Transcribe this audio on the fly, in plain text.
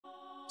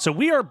So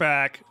we are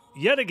back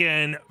yet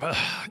again,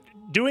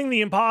 doing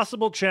the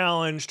impossible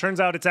challenge.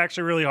 Turns out it's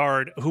actually really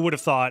hard. Who would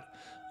have thought?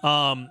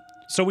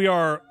 So we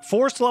are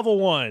forced level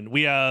 1.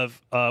 We have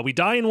we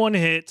die in 1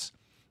 hit.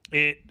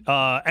 Enemy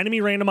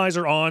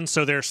randomizer on,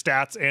 so their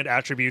stats and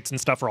attributes and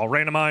stuff are all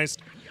randomized.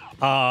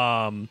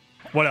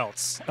 What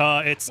else?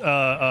 Yeah,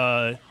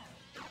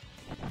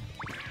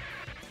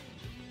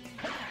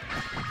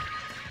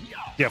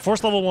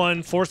 force level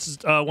 1, force is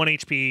 1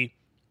 HP.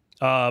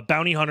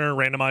 Bounty hunter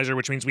randomizer,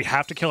 which means we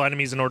have to kill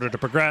enemies in order to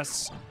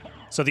progress.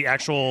 So the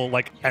actual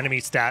like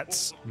enemy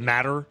stats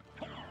matter.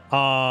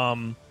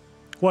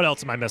 What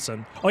else am I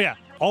missing? Oh yeah,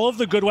 all of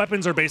the good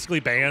weapons are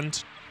basically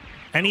banned.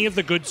 Any of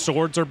the good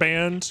swords are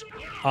banned.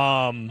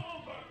 And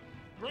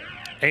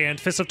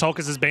Fist of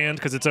Tulkas is banned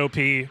because it's OP.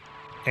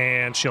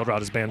 And Shield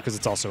Rod is banned because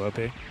it's also OP.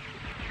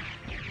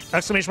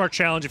 Exclamation mark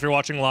challenge if you're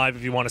watching live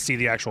if you want to see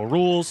the actual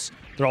rules.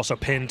 They're also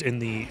pinned in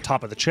the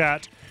top of the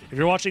chat. If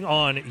you're watching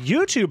on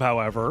YouTube,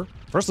 however,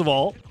 first of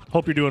all,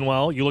 hope you're doing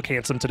well. You look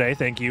handsome today.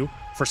 Thank you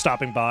for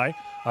stopping by.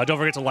 Don't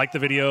forget to like the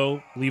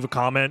video, leave a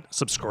comment,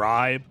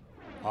 subscribe,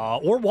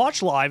 or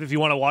watch live if you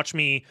want to watch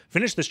me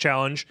finish this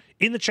challenge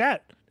in the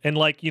chat and,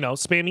 like, you know,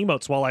 spam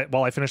emotes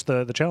while I finish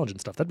the challenge and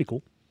stuff. That'd be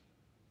cool.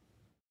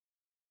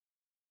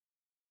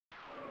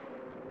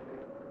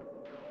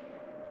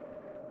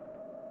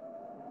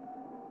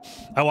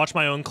 I watch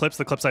my own clips,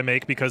 the clips I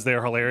make, because they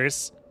are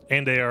hilarious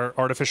and they are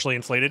artificially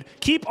inflated.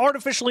 Keep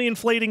artificially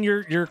inflating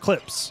your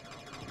clips,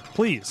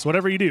 please,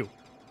 whatever you do.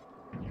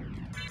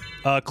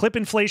 Clip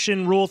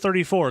inflation rule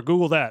 34.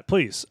 Google that,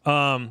 please.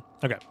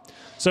 Okay.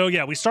 So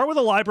yeah, we start with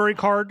a library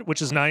card,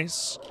 which is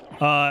nice.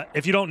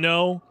 If you don't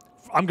know,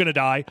 I'm gonna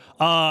die.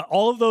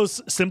 All of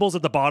those symbols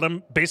at the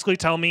bottom basically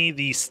tell me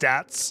the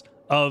stats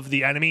of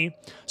the enemy.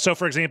 So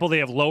for example, they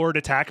have lowered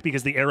attack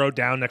because the arrow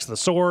down next to the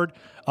sword,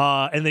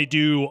 and they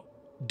do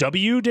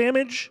W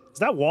damage. Is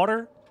that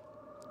water?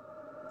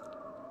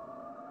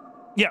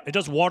 Yeah, it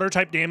does water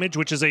type damage,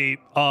 which is a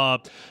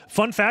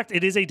fun fact.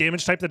 It is a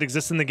damage type that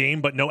exists in the game,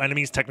 but no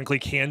enemies technically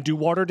can do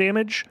water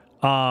damage.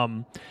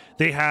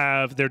 They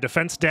have their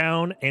defense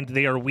down, and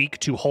they are weak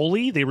to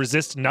holy. They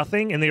resist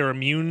nothing, and they are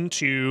immune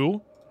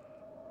to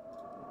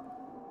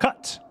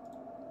cut.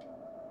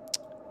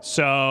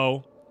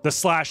 So the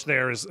slash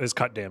there is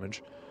cut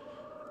damage.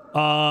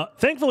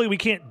 Thankfully, we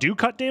can't do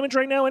cut damage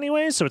right now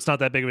anyway, so it's not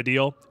that big of a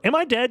deal. Am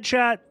I dead,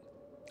 chat?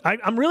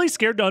 I'm really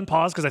scared to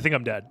unpause because I think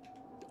I'm dead.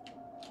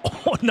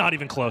 Oh, not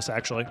even close,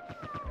 actually.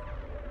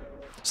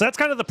 So that's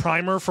kind of the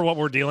primer for what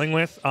we're dealing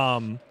with.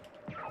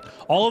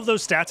 All of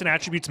those stats and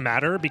attributes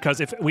matter because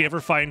if we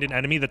ever find an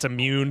enemy that's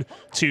immune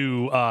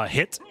to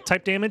hit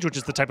type damage, which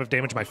is the type of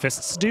damage my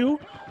fists do,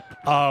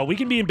 we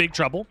can be in big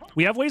trouble.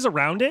 We have ways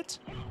around it.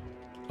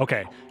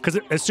 Okay, because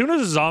as soon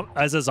as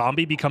a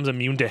zombie becomes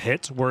immune to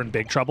hit, we're in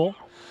big trouble.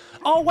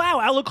 Oh,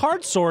 wow,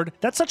 Alucard Sword.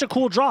 That's such a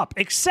cool drop,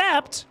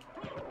 except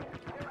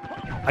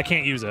I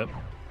can't use it.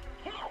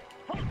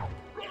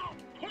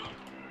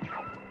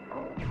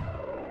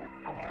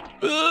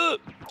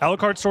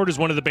 Alucard Sword is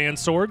one of the banned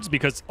swords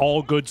because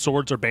all good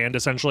swords are banned,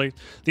 essentially.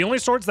 The only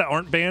swords that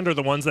aren't banned are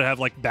the ones that have,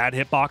 like, bad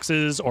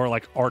hitboxes or,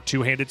 like, are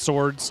two-handed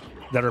swords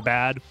that are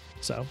bad,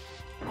 so.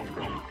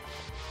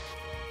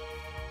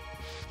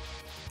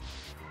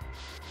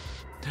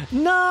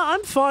 Nah,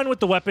 I'm fine with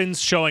the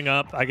weapons showing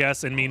up, I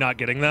guess, and me not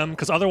getting them,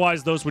 because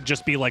otherwise those would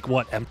just be, like,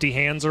 what, empty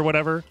hands or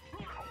whatever?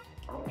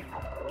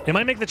 It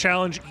might make the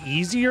challenge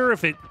easier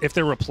if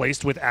they're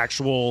replaced with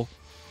actual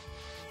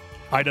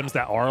items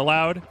that are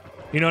allowed.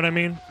 You know what I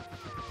mean?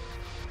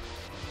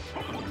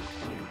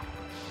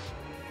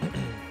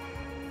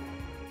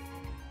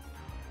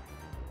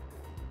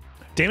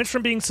 Damage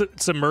from being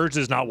submerged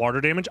is not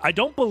water damage. I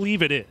don't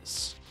believe it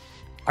is.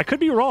 I could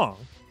be wrong.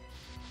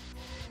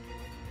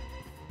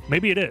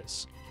 Maybe it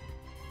is.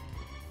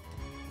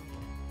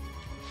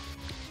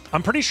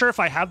 I'm pretty sure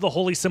if I have the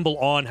holy symbol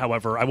on,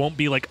 however, I won't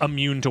be, like,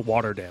 immune to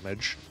water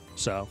damage.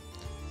 So.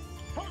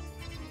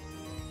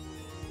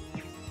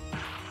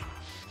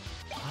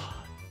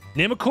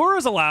 Namakura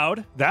is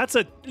allowed. That's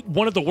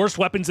one of the worst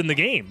weapons in the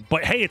game.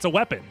 But hey, it's a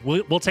weapon.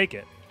 We'll take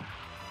it.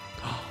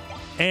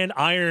 And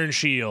Iron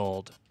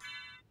Shield.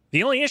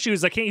 The only issue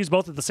is I can't use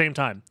both at the same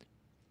time.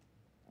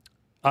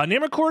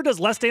 Namakura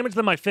does less damage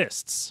than my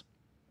fists.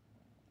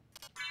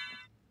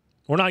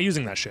 We're not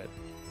using that shit.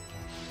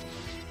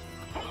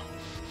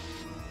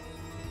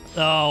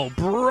 Oh,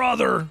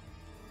 brother.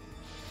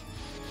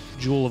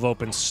 Jewel of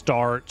Open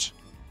Start.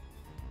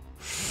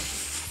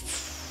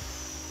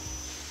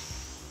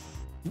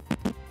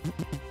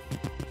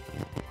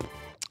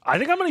 I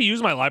think I'm going to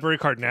use my library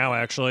card now,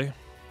 actually.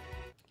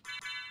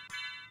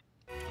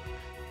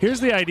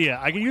 Here's the idea.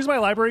 I can use my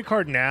library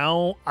card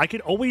now. I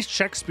could always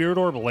check Spirit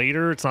Orb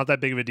later. It's not that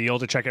big of a deal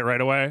to check it right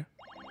away.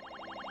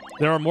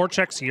 There are more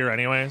checks here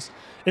anyways.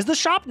 Is the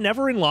shop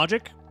never in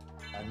Logic?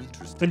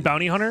 In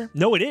Bounty Hunter?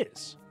 No, it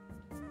is.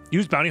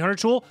 Use Bounty Hunter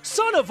tool?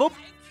 Son of a...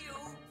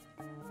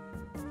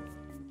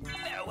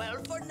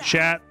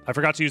 Chat, I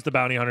forgot to use the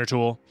Bounty Hunter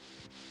tool.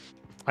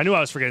 I knew I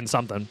was forgetting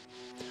something.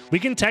 We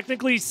can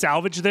technically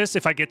salvage this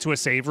if I get to a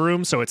save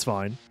room, so it's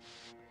fine.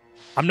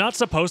 I'm not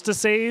supposed to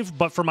save,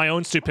 but for my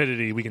own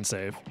stupidity, we can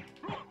save.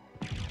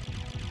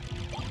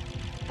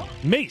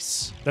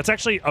 Mace. That's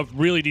actually a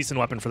really decent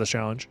weapon for this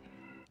challenge.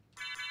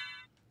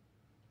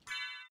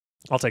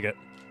 I'll take it.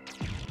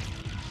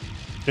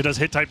 It does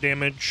hit type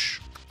damage.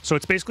 So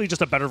it's basically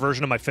just a better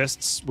version of my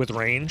fists with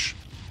range.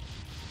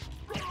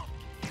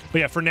 But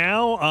yeah, for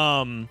now,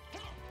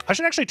 I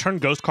should actually turn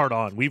Ghost Card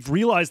on. We've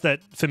realized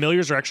that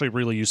familiars are actually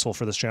really useful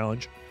for this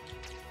challenge.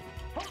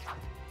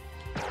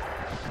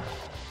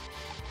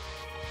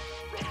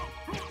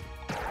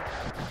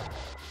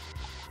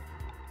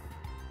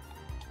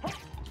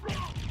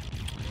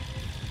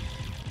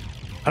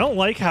 I don't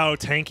like how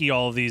tanky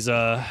all of these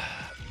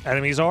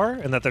enemies are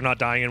and that they're not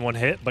dying in one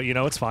hit, but you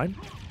know, it's fine.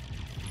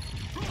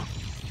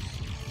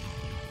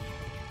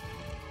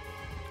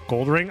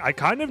 Gold ring. I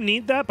kind of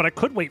need that, but I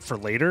could wait for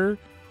later.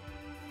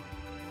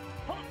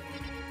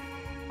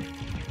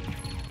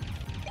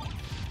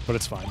 But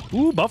it's fine.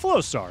 Ooh,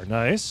 Buffalo Star.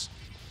 Nice.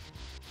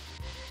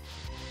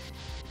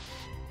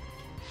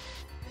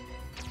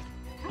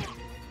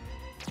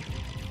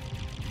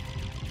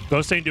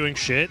 Ghost ain't doing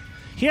shit.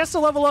 He has to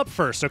level up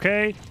first,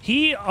 okay?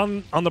 He,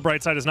 on the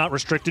bright side, is not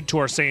restricted to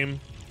our same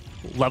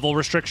level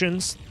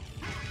restrictions.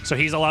 So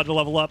he's allowed to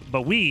level up,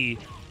 but we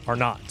are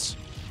not.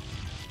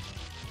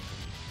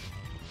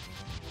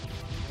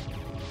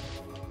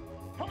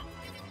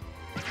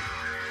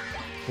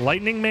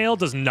 Lightning Mail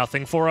does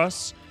nothing for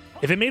us.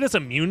 If it made us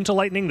immune to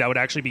lightning, that would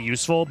actually be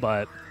useful,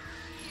 but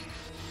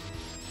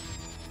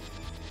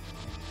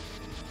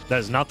that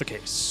is not the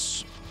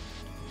case.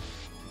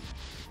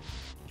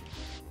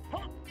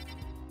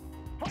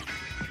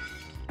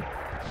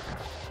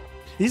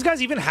 These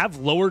guys even have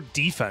lower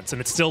defense,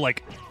 and it's still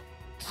like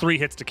 3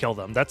 hits to kill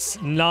them.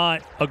 That's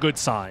not a good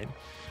sign.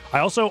 I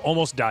also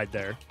almost died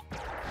there.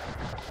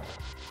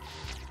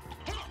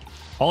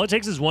 All it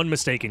takes is one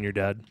mistake and you're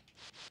dead.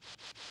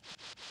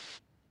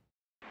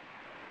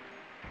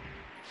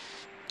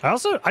 I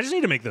just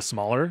need to make this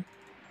smaller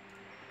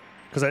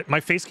because my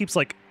face keeps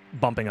like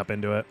bumping up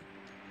into it,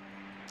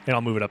 and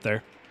I'll move it up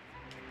there.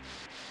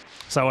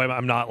 So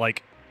I'm not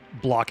like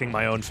blocking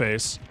my own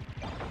face.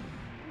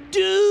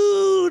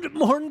 Dude,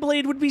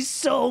 Mornblade would be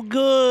so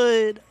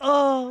good.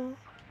 Oh.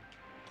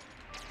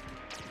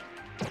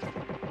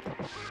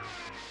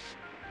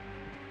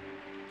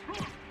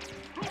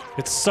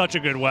 It's such a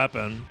good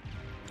weapon.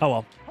 Oh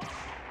well.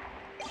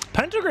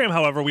 Pentagram,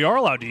 however, we are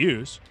allowed to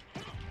use.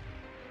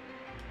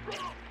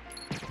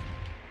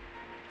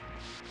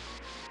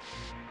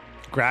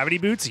 Gravity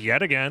boots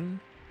yet again.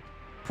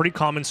 Pretty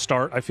common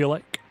start, I feel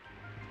like.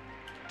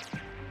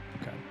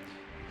 Okay.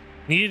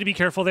 Needed to be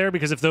careful there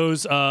because if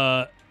those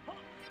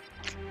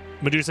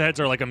Medusa heads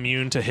are like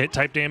immune to hit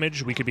type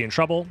damage, we could be in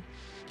trouble.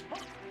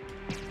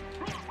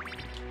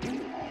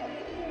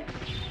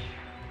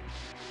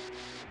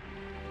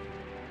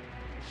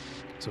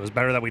 So it was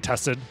better that we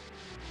tested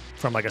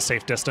from like a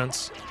safe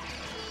distance.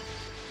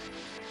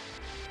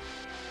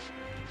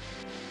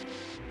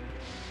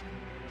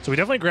 So we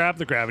definitely grabbed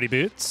the gravity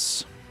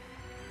boots.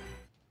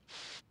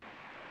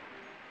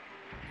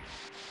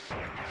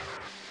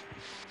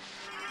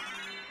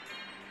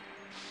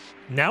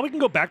 Now we can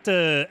go back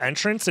to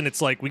entrance, and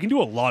it's like we can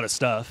do a lot of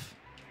stuff.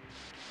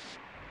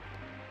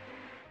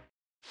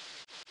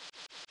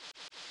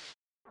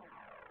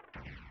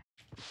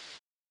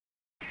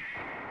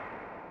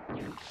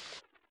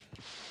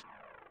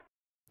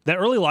 That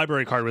early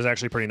library card was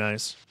actually pretty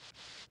nice.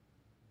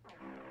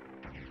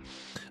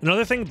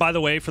 Another thing, by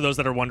the way, for those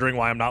that are wondering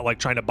why I'm not like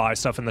trying to buy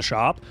stuff in the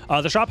shop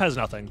has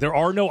nothing. There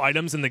are no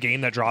items in the game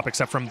that drop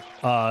except from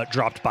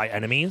dropped by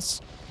enemies.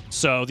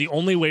 So the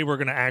only way we're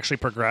going to actually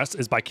progress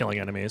is by killing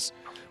enemies.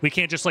 We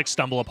can't just like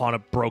stumble upon a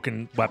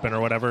broken weapon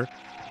or whatever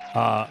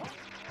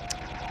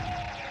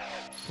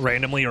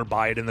randomly or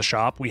buy it in the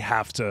shop. We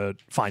have to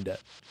find it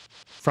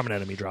from an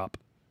enemy drop.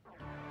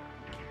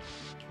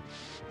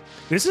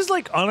 This is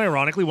like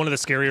unironically one of the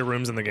scarier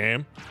rooms in the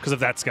game because of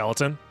that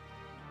skeleton.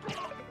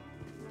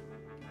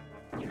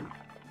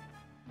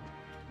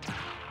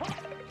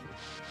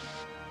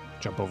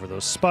 Jump over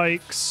those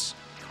spikes.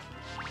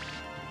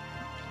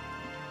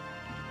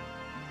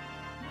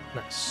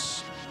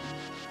 Nice.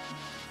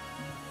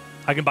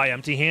 I can buy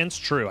empty hands?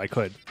 True, I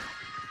could.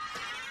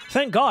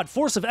 Thank God,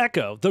 Force of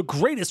Echo, the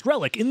greatest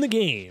relic in the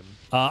game.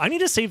 I need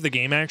to save the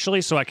game,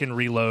 actually, so I can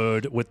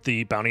reload with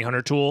the Bounty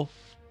Hunter tool.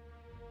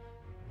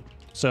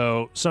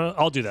 So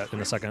I'll do that in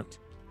a second.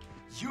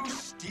 You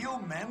steal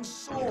men's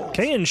souls.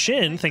 Kay and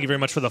Shin, thank you very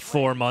much for the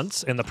 4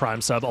 months and the Prime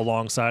sub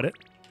alongside it.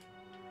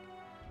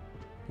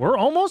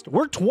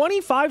 We're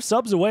 25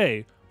 subs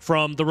away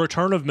from the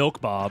return of Milk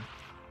Bob.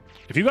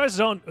 If you guys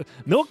don't,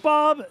 Milk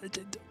Bob,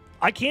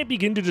 I can't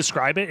begin to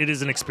describe it. It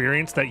is an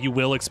experience that you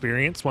will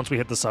experience once we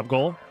hit the sub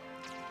goal,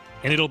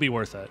 and it'll be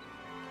worth it.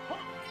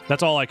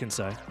 That's all I can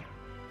say.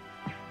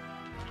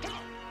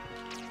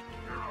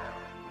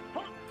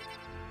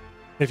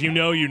 If you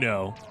know, you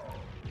know.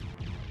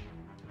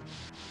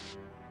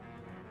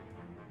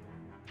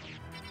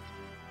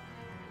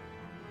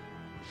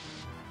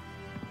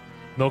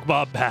 Milk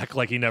Bob back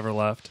like he never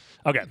left.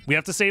 Okay, we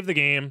have to save the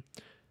game.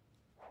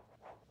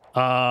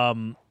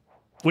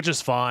 Which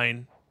is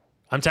fine.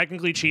 I'm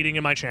technically cheating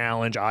in my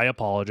challenge. I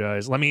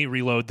apologize. Let me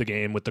reload the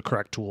game with the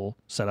correct tool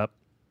set up.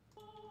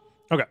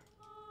 Okay.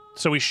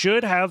 So we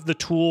should have the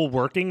tool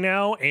working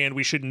now, and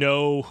we should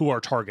know who our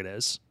target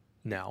is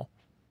now.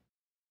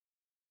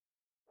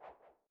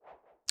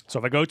 So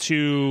if I go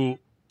to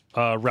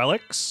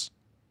relics,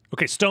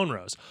 okay, stone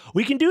rose.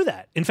 We can do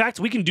that. In fact,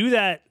 we can do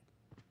that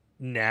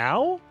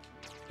now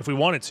if we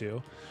wanted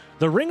to.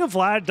 The Ring of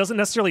Vlad doesn't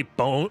necessarily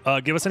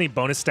give us any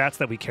bonus stats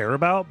that we care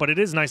about, but it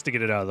is nice to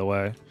get it out of the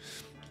way.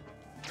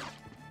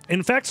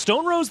 In fact,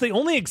 stone rose, they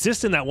only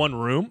exist in that one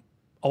room.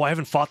 Oh, I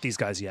haven't fought these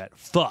guys yet.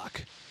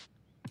 Fuck.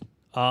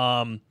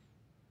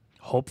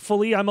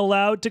 Hopefully I'm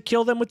allowed to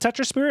kill them with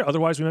Tetra Spirit,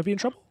 otherwise we might be in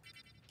trouble.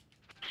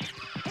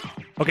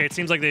 Okay, it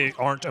seems like they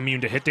aren't immune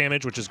to hit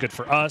damage, which is good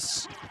for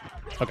us.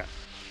 Okay.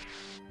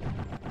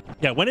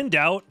 Yeah, when in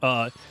doubt,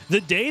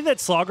 the day that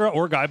Slagra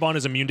or Gaibon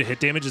is immune to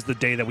hit damage is the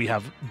day that we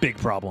have big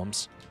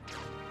problems.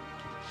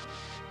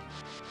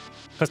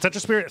 Because Tetra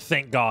Spirit,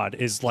 thank God,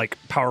 is like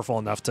powerful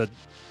enough to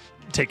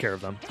take care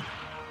of them.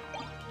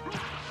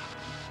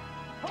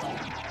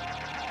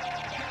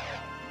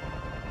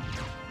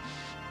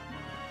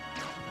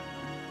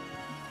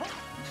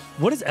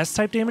 What is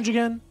S-type damage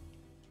again?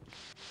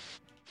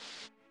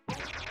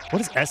 What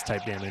is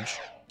S-type damage?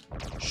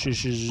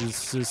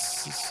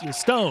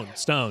 Stone.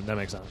 Stone. That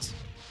makes sense.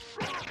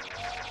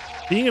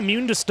 Being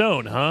immune to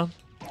stone, huh?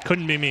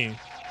 Couldn't be me.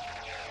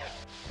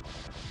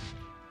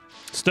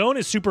 Stone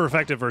is super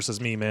effective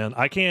versus me, man.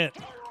 I can't...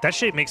 That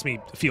shape makes me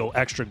feel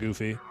extra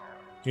goofy.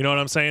 You know what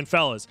I'm saying?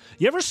 Fellas,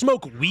 you ever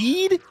smoke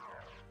weed?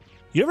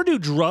 You ever do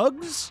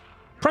drugs?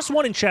 Press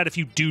 1 in chat if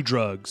you do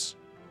drugs.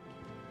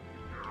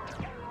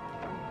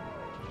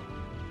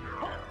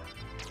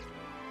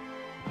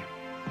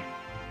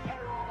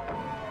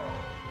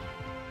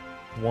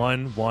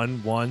 One.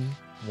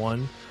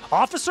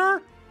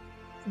 Officer,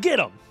 get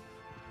him.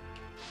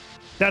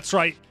 That's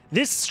right.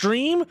 This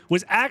stream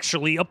was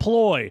actually a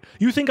ploy.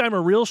 You think I'm a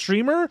real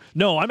streamer?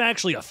 No, I'm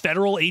actually a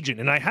federal agent,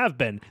 and I have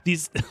been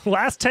these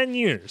last 10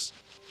 years.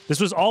 This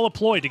was all a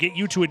ploy to get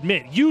you to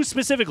admit, you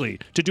specifically,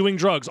 to doing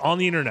drugs on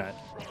the internet.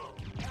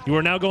 You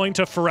are now going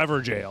to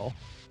forever jail.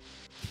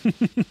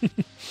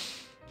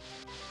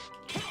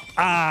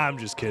 I'm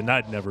just kidding.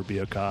 I'd never be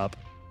a cop.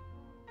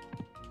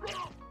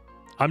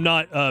 I'm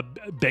not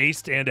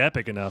based and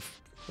epic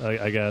enough,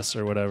 I guess,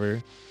 or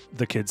whatever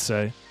the kids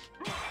say.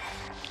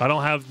 I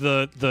don't have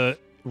the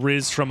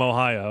Riz from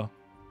Ohio.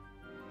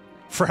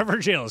 Forever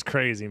jail is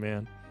crazy,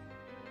 man.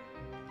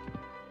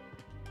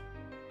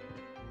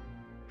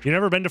 You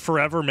never been to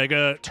Forever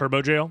Mega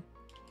Turbo Jail?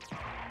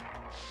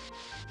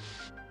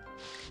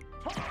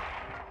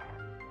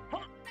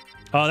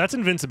 That's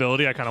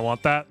invincibility. I kind of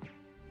want that.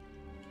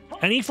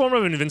 Any form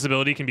of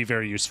invincibility can be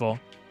very useful.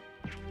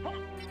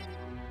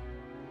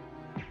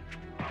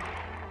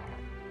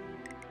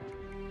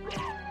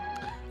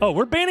 Oh,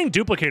 we're banning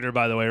Duplicator,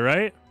 by the way,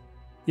 right?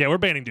 Yeah, we're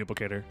banning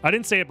Duplicator. I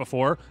didn't say it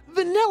before.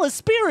 Vanilla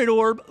Spirit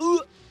Orb!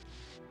 Ugh.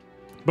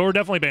 But we're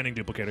definitely banning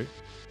Duplicator.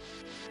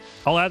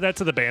 I'll add that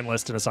to the ban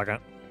list in a second.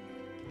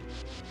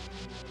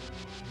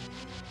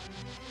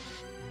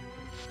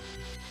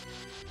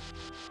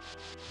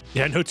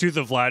 Yeah, no Tooth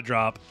of Vlad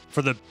drop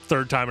for the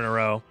 3rd time in a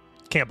row.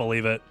 Can't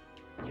believe it.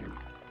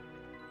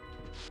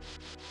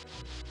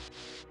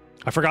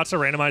 I forgot to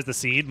randomize the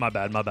seed. My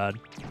bad, my bad.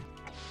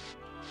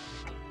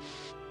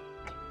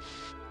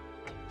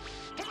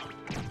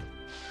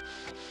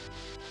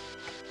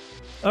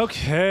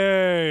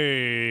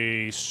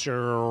 Okay,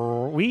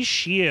 sure. We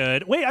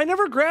should. Wait, I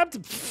never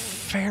grabbed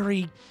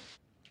fairy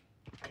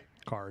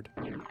card.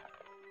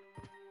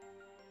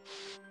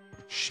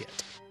 Shit.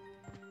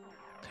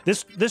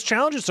 This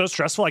challenge is so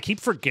stressful, I keep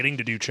forgetting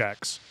to do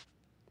checks.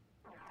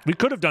 We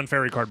could have done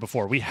fairy card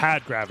before. We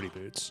had gravity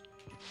boots.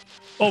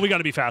 Oh, we got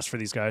to be fast for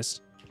these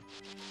guys.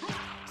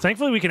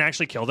 Thankfully, we can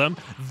actually kill them.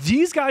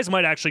 These guys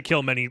might actually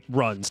kill many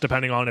runs,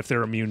 depending on if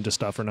they're immune to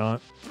stuff or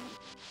not.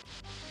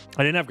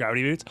 I didn't have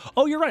gravity boots.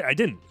 Oh, you're right. I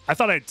didn't. I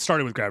thought I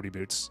started with gravity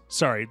boots.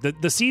 Sorry.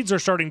 The seeds are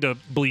starting to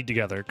bleed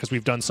together because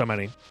we've done so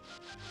many.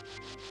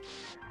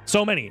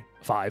 So many.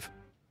 5.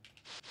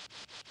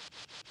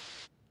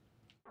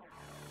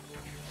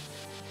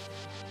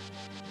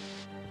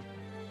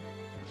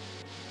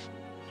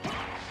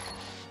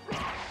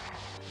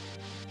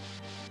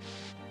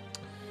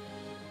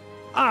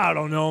 I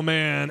don't know,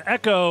 man.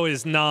 Echo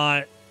is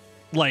not,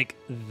 like,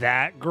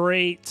 that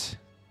great.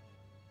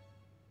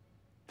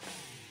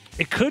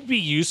 It could be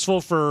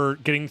useful for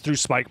getting through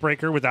Spike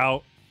Breaker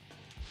without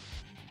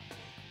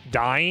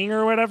dying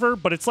or whatever,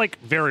 but it's, like,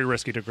 very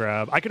risky to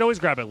grab. I could always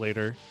grab it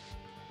later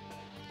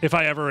if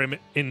I ever am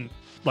in,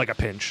 like, a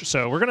pinch.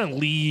 So we're going to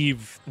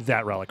leave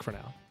that relic for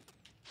now.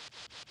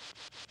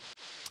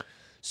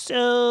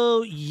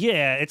 So,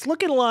 yeah, it's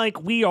looking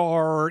like we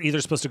are either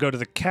supposed to go to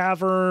the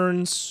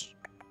caverns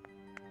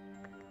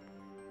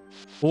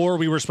or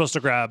we were supposed to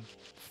grab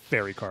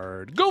fairy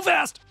card. Go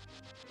fast!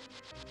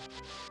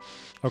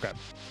 Okay.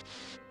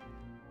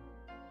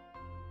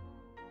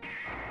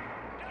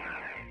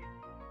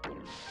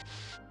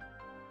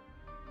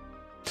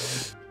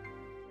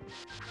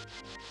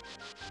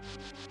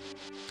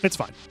 It's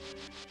fine.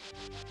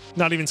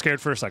 Not even scared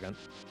for a second.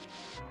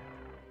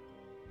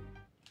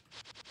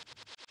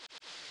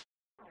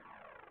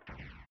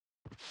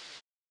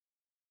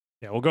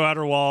 Yeah, we'll go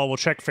outer wall. We'll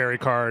check fairy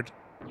card.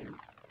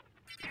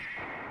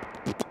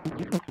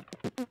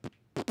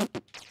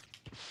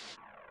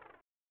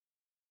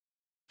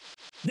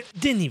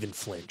 Didn't even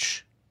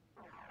flinch.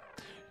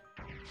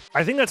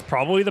 I think that's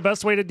probably the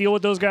best way to deal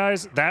with those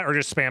guys. That or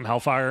just spam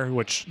Hellfire,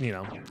 which, you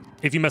know,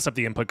 if you mess up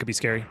the input, could be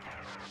scary.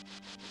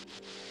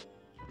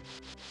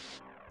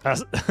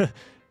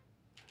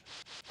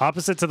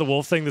 Opposite to the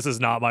wolf thing, this is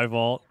not my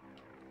fault.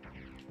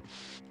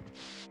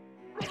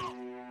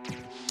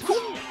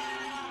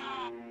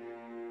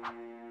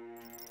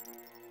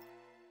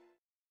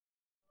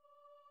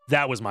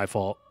 That was my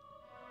fault.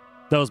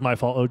 That was my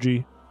fault,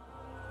 OG.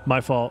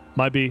 My fault.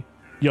 My B.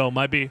 Yo,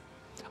 my B.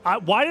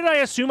 Why did I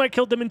assume I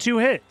killed them in 2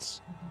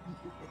 hits?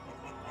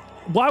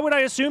 Why would I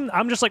assume?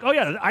 I'm just like, oh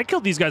yeah, I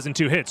killed these guys in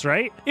 2 hits,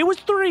 right? It was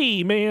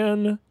 3,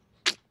 man.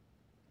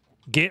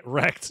 Get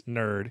wrecked,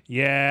 nerd.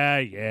 Yeah,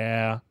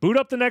 yeah. Boot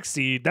up the next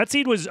seed. That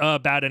seed was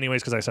bad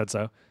anyways because I said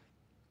so.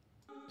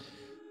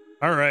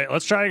 All right,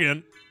 let's try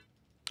again.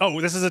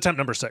 Oh, this is attempt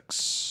number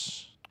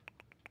 6.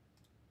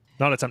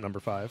 Not attempt number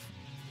 5.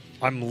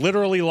 I'm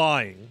literally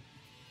lying.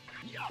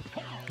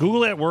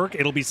 Google at work,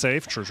 it'll be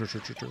safe. True.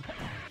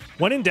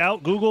 When in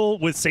doubt, Google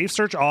with safe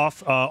search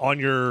off on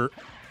your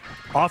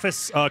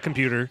office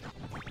computer.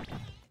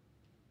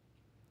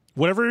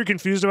 Whatever you're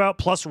confused about,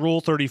 plus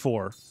rule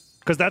 34.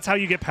 Because that's how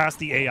you get past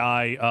the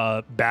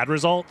AI bad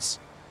results,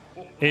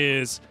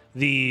 is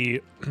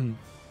the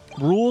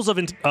rules of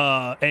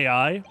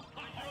AI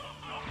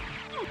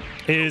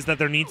is that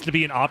there needs to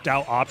be an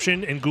opt-out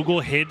option, and Google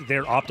hid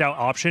their opt-out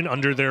option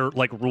under their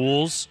like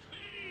rules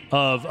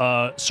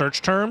of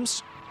search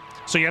terms.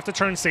 So you have to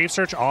turn safe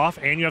search off,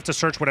 and you have to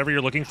search whatever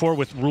you're looking for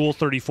with rule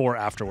 34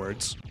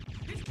 afterwards.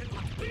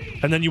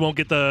 And then you won't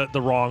get the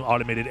wrong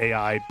automated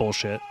AI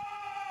bullshit.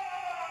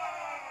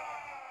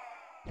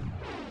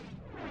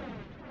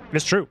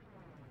 It's true.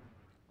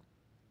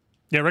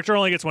 Yeah, Richter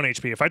only gets 1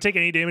 HP. If I take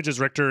any damage as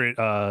Richter,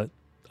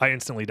 I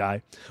instantly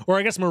die. Or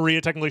I guess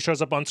Maria technically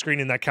shows up on screen,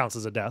 and that counts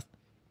as a death.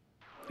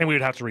 And we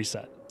would have to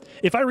reset.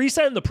 If I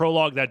reset in the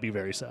prologue, that'd be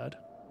very sad.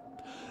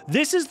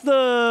 This is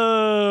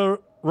the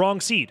wrong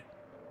seed.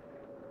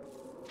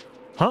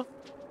 Huh?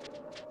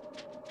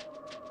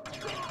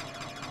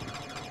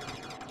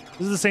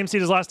 This is the same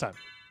seed as last time.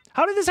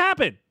 How did this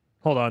happen?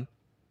 Hold on.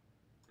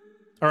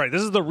 All right,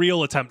 this is the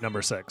real attempt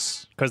number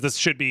 6. Because this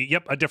should be,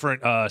 yep, a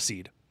different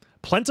seed.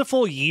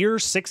 Plentiful Year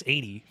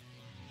 680.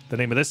 The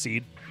name of this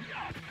seed.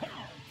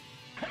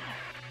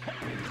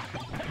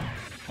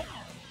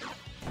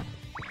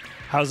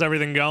 How's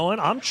everything going?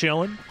 I'm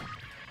chilling.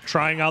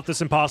 Trying out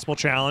this impossible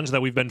challenge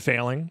that we've been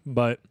failing.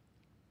 But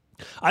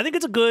I think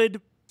it's a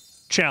good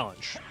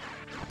challenge.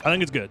 I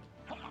think it's good.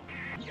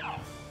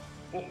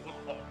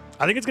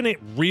 I think it's going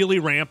to really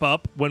ramp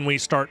up when we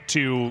start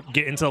to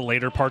get into the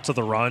later parts of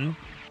the run.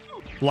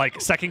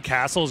 Like, second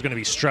castle is going to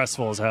be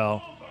stressful as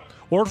hell.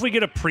 Or if we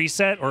get a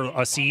preset or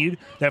a seed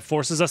that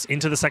forces us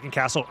into the second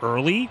castle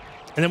early,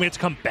 and then we have to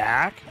come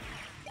back,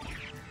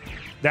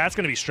 that's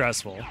going to be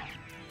stressful.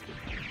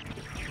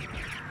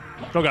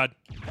 Oh, God.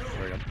 There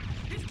we go.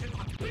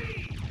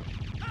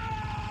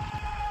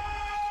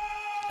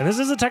 And this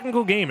is a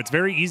technical game. It's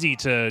very easy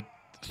to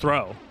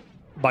throw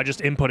by just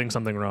inputting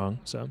something wrong,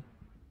 so.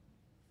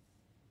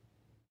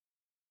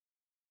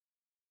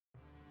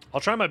 I'll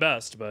try my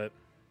best, but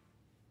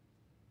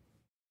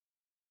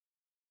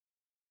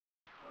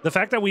the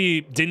fact that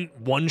we didn't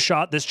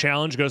one-shot this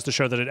challenge goes to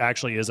show that it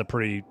actually is a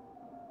pretty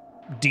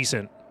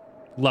decent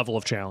level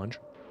of challenge,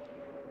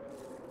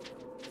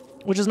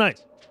 which is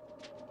nice.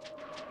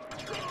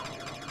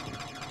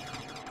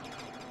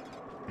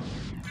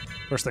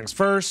 First things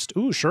first.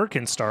 Ooh,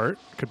 Shuriken start.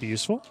 Could be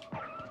useful.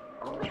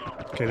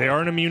 Okay, they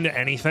aren't immune to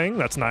anything.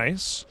 That's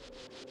nice.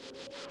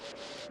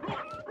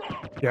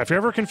 Yeah, if you're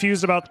ever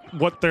confused about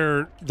what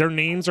their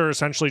names are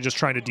essentially just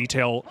trying to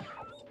detail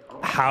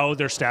how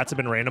their stats have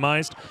been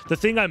randomized, the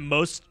thing I'm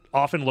most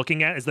often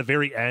looking at is the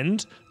very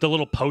end, the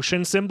little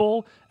potion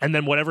symbol, and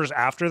then whatever's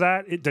after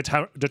that, it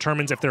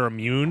determines if they're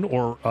immune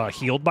or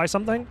healed by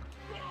something.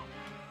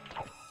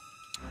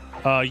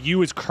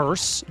 U is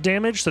curse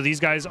damage, so these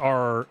guys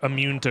are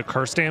immune to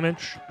curse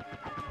damage.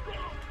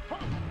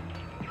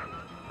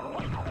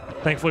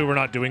 Thankfully, we're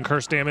not doing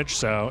curse damage,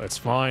 so it's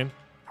fine.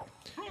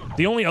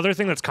 The only other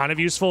thing that's kind of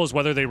useful is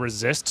whether they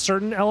resist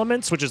certain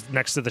elements, which is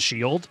next to the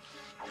shield.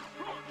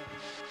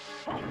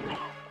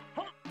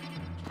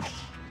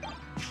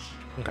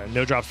 Okay,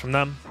 no drops from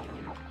them.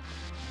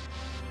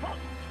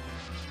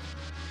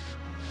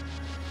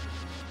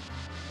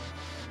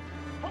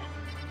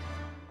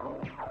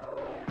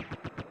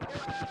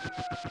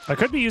 I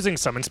could be using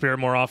Summon Spirit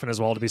more often as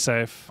well to be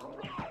safe.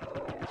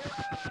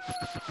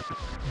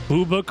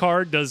 Booba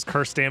card does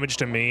curse damage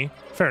to me.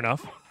 Fair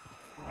enough.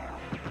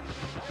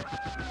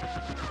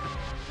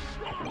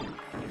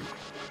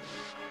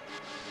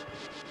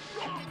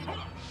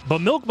 But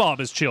Milk Bob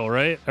is chill,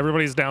 right?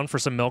 Everybody's down for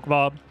some Milk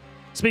Bob.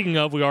 Speaking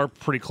of, we are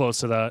pretty close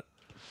to that.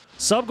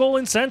 Sub-goal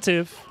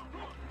incentive.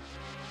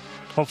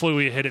 Hopefully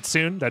we hit it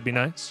soon. That'd be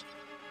nice.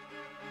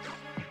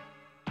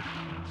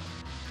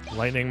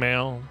 Lightning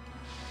mail.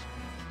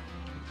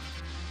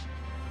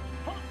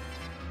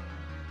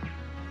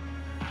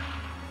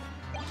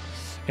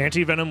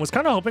 Anti-venom was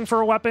kind of hoping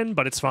for a weapon,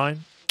 but it's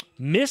fine.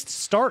 Missed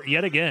start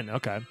yet again.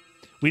 Okay.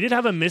 We did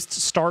have a missed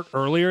start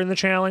earlier in the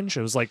challenge.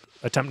 It was like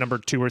attempt number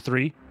 2 or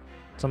 3.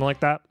 Something like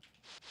that.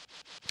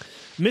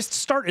 Missed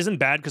start isn't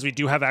bad because we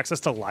do have access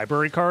to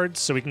library cards,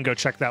 so we can go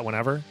check that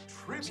whenever.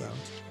 So.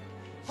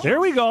 There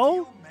we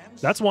go.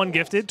 That's one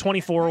gifted.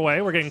 24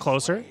 away. We're getting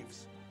closer.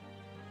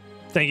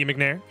 Thank you,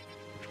 McNair.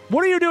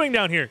 What are you doing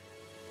down here?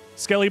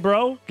 Skelly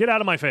bro, get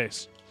out of my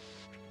face.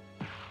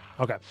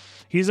 Okay.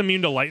 He's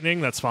immune to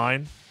lightning. That's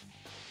fine.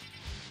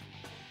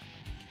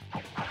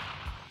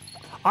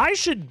 I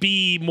should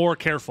be more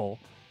careful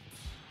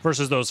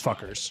versus those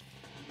fuckers.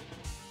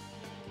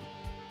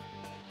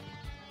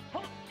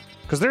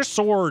 Because their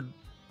sword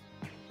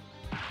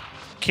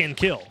can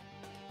kill.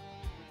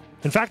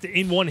 In fact,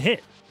 in one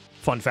hit.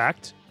 Fun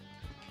fact.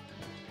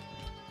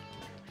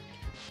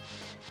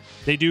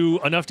 They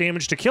do enough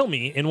damage to kill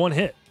me in one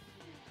hit.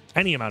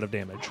 Any amount of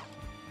damage.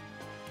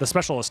 The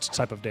specialist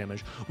type of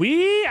damage.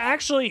 We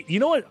actually... You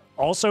know what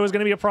also is going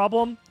to be a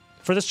problem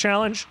for this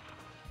challenge?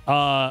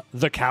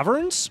 The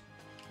caverns.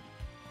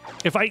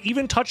 If I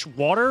even touch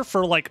water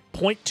for like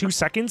 0.2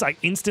 seconds, I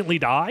instantly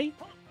die.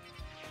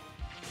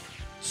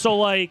 So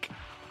like...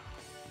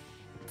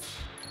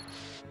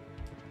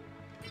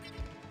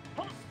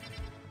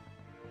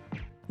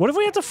 What if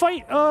we have to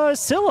fight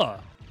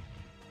Scylla?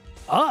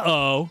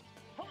 Uh-oh.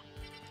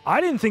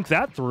 I didn't think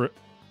that through.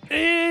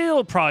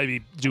 It'll probably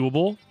be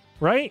doable,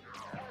 right?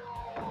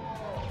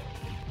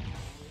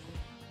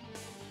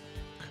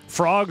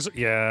 Frogs,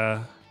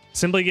 yeah.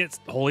 Simply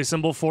gets Holy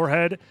Symbol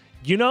forehead.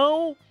 You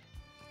know,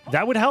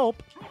 that would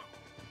help.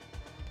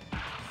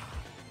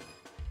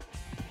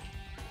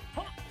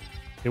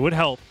 It would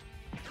help.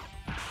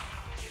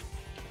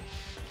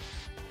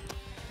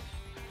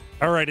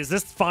 All right, is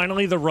this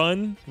finally the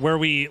run where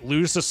we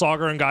lose to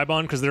Sagar and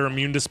Gaibon because they're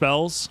immune to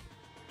spells?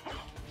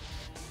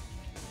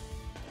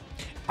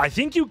 I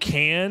think you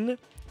can,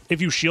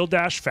 if you shield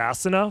dash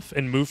fast enough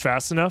and move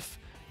fast enough,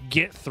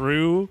 get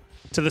through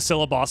to the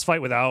Scylla boss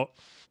fight without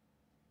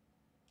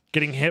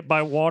getting hit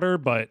by water,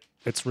 but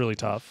it's really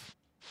tough.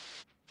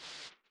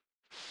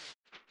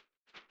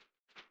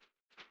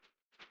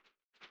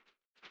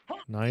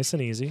 Nice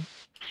and easy.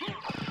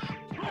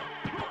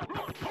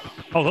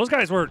 Oh, those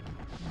guys were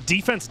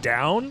defense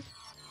down?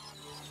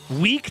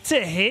 Weak to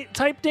hit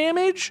type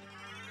damage?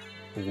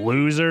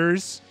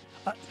 Losers.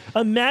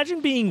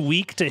 Imagine being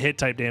weak to hit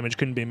type damage.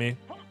 Couldn't be me.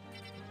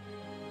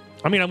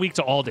 I mean, I'm weak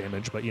to all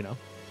damage, but you know.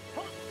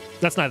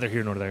 That's neither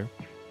here nor there.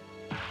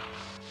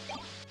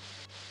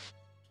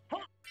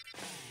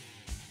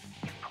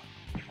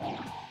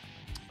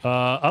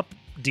 Up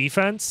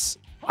defense.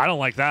 I don't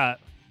like that.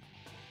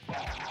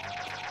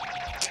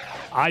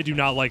 I do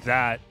not like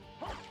that.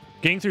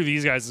 Getting through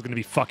these guys is going to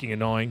be fucking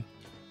annoying.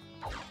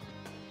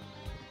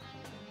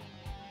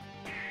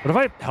 What if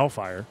I have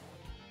Hellfire?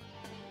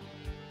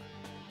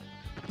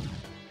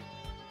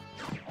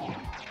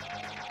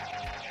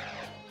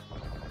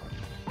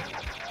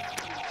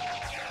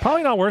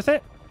 Probably not worth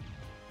it.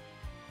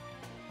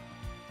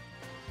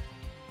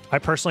 I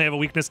personally have a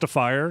weakness to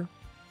fire.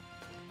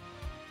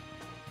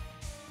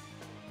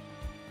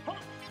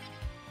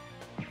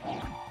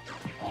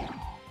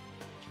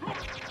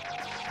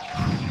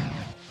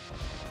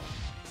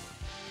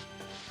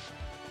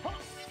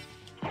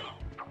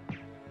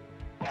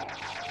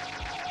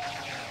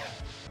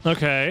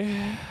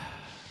 Okay.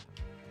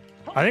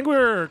 I think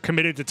we're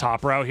committed to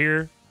top route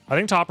here. I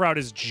think top route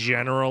is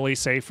generally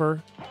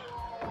safer.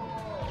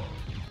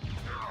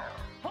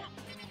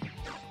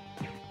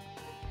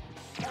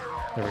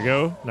 There we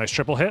go. Nice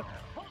triple hit.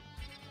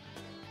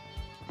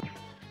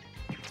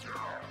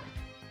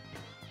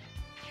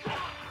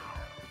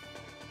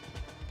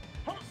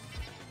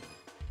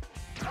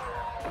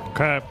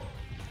 Okay.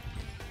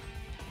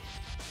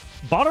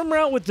 Bottom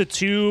route with the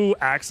 2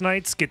 Axe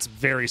Knights gets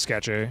very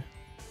sketchy.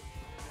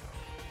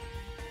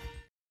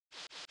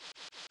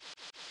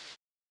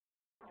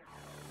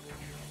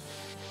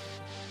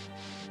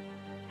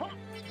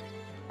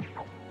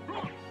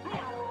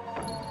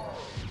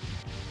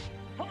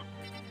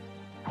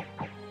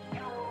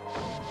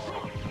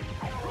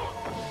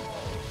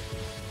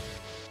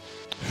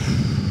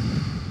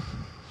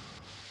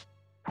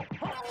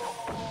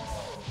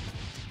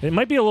 It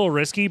might be a little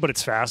risky, but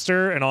it's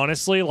faster. And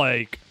honestly,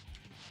 like,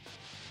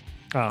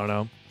 I don't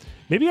know.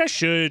 Maybe I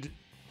should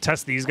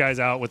test these guys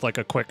out with like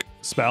a quick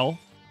spell.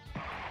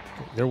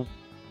 They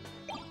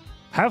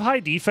have high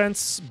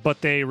defense,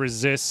 but they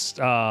resist,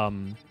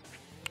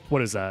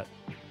 what is that?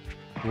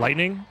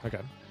 Lightning?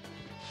 Okay.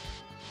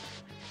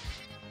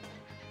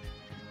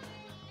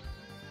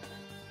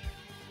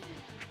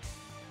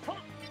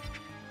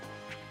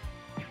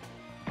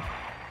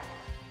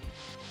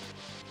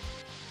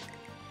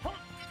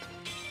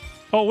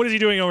 Oh, what is he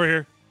doing over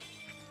here?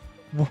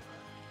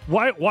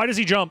 Why does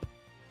he jump?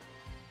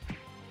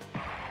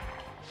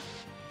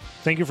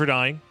 Thank you for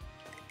dying.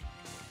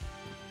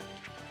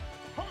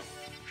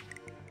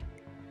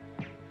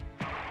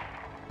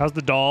 How's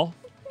the doll?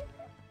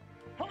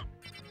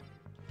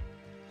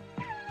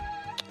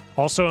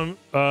 Also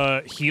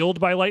healed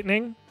by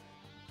lightning.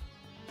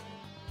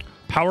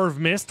 Power of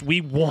Mist. We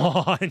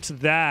want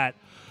that.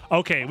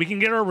 Okay, we can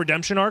get our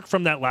redemption arc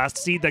from that last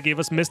seed that gave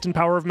us Mist and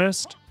Power of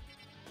Mist.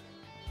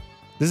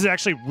 This is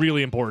actually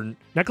really important.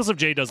 Necklace of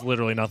Jade does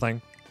literally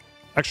nothing.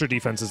 Extra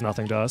defense is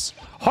nothing to us.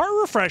 Heart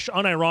Refresh,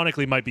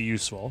 unironically, might be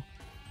useful.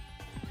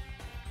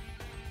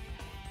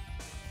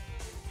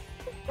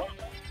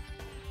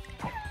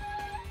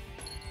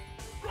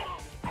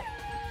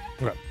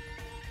 Okay.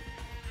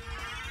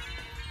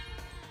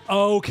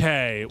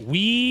 Okay,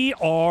 we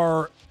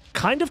are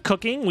kind of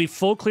cooking. We've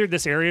full cleared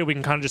this area. We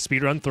can kind of just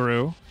speedrun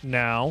through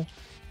now.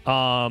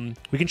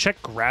 We can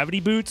check gravity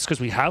boots because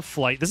we have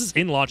flight. This is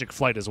in logic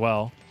flight as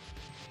well.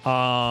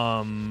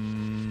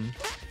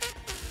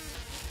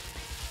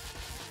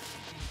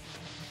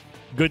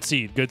 Good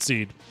seed, good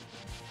seed.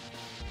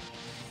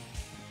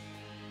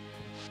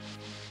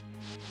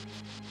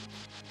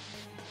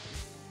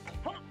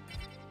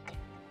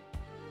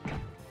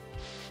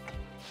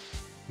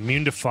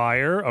 Immune to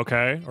fire,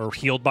 okay, or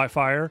healed by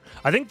fire.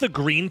 I think the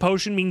green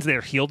potion means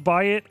they're healed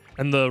by it,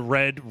 and the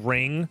red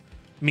ring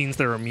means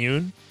they're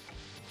immune.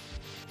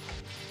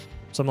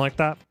 Something like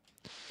that.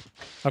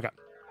 Okay.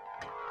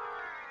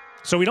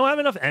 So we don't have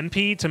enough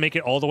MP to make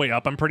it all the way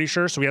up, I'm pretty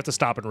sure, so we have to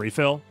stop and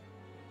refill.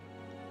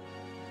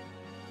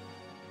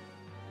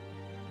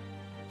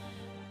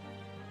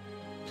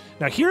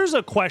 Now, here's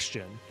a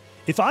question.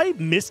 If I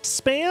missed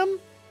spam,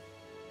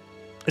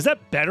 is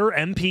that better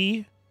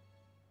MP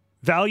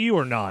value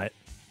or not?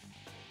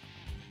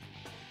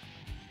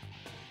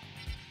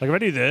 Like, if I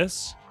do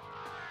this...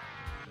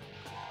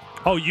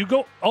 Oh,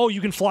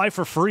 you can fly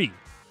for free.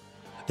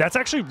 That's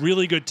actually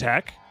really good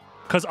tech,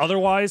 because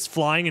otherwise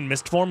flying in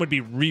mist form would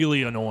be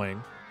really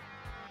annoying.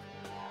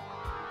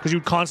 Because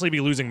you'd constantly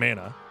be losing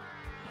mana.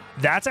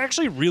 That's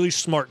actually really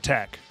smart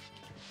tech.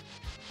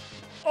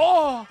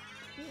 Oh!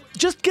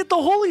 Just get the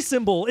holy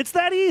symbol. It's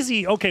that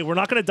easy. Okay, we're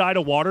not going to die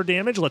to water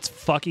damage. Let's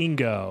fucking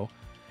go.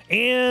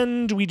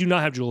 And we do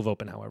not have Jewel of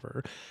Open,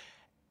 however.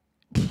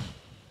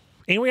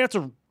 And we have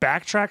to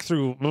backtrack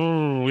through...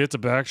 we have to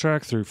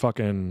backtrack through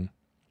fucking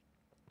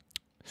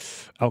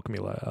Alchemy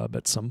Lab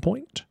at some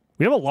point.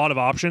 We have a lot of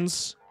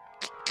options.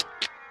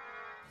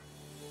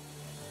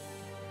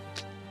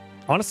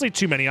 Honestly,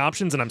 too many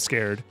options, and I'm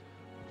scared.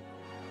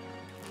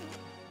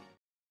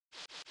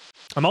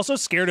 I'm also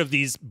scared of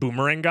these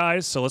boomerang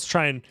guys, so let's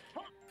try and...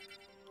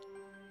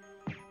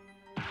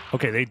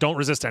 Okay, they don't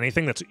resist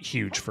anything. That's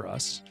huge for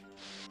us.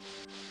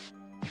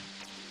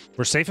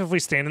 We're safe if we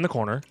stand in the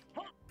corner.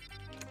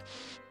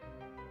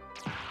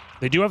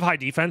 They do have high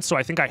defense, so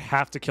I think I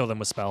have to kill them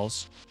with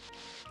spells.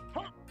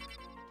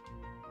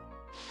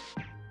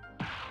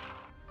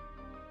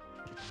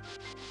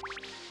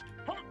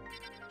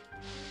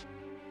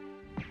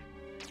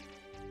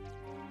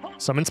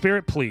 Summon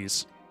Spirit,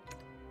 please.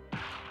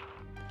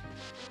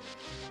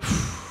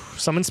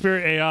 Summon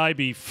Spirit AI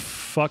be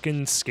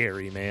fucking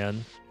scary,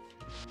 man.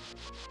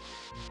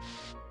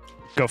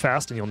 Go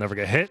fast and you'll never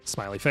get hit.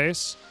 Smiley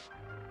face.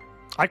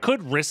 I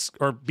could risk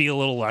or be a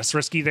little less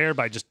risky there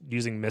by just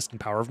using Mist and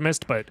Power of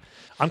Mist, but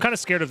I'm kind of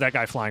scared of that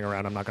guy flying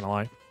around, I'm not going to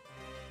lie.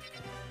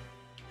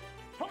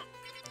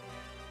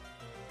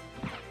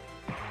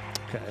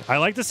 Okay. I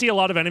like to see a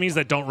lot of enemies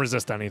that don't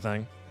resist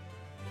anything.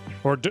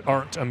 Or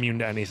aren't immune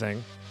to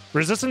anything.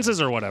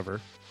 Resistances or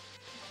whatever.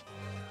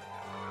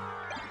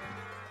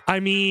 I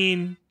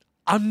mean,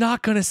 I'm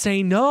not going to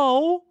say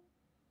no.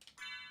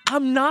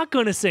 I'm not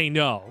going to say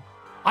no.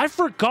 I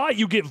forgot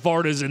you get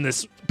Vardas in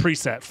this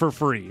preset for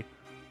free.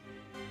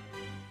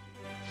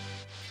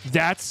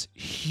 That's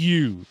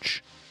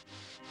huge.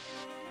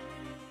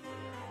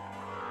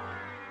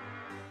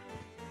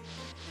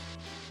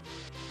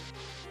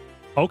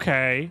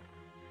 Okay.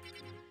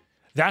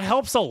 That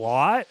helps a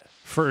lot,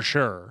 for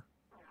sure.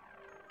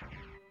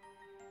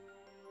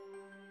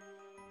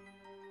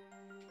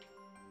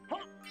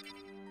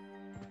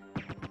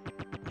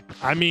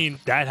 I mean,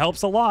 that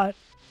helps a lot.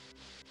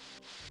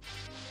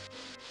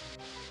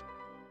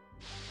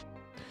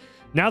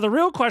 Now, the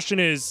real question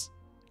is,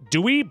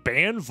 do we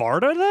ban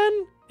Varda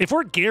then? If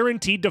we're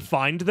guaranteed to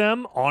find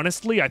them,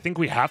 honestly, I think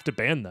we have to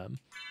ban them.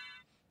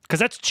 Because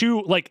that's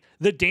too, like,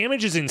 the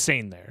damage is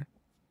insane there.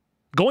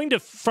 Going to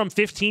from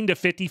 15 to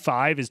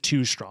 55 is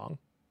too strong.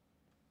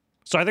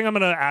 So I think I'm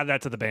going to add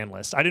that to the ban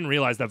list. I didn't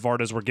realize that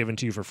Vardas were given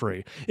to you for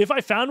free. If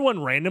I found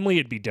one randomly,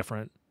 it'd be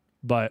different.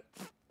 But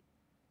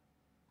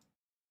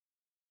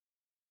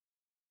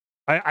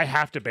I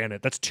have to ban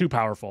it. That's too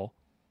powerful.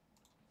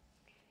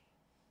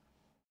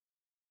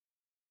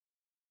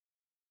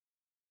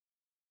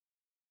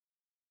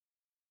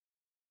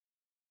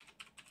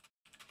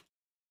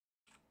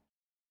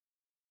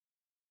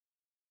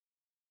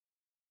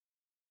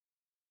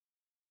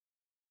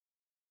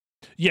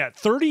 Yeah,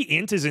 30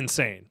 int is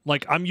insane.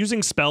 Like, I'm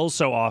using spells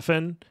so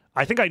often.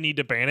 I think I need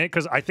to ban it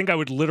because I think I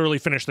would literally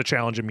finish the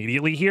challenge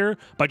immediately here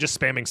by just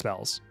spamming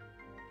spells.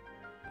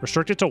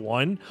 Restrict it to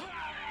 1.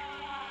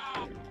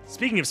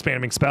 Speaking of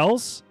spamming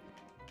spells,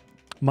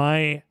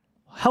 my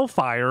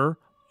Hellfire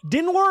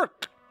didn't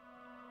work.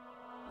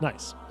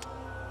 Nice.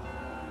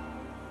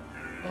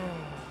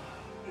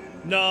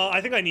 No,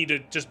 I think I need to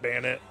just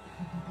ban it.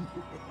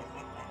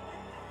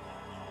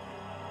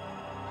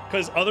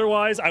 Because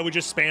otherwise, I would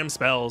just spam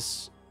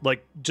spells.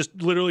 Like, just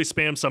literally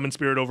spam Summon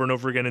Spirit over and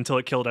over again until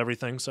it killed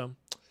everything, so.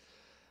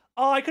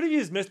 Oh, I could have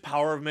used Mist,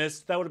 Power of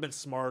Mist. That would have been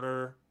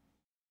smarter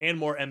and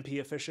more MP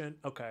efficient.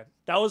 Okay.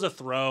 That was a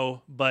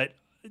throw, but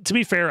to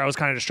be fair, I was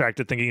kind of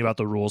distracted thinking about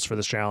the rules for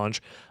this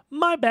challenge.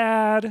 My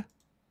bad.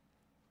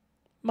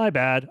 My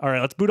bad. All right,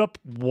 let's boot up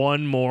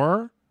one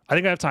more. I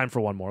think I have time for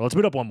one more. Let's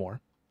boot up one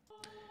more.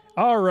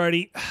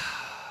 Alrighty.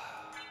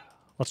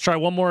 Let's try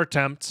one more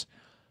attempt.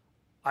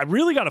 I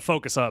really got to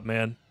focus up,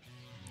 man.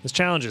 This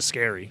challenge is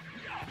scary.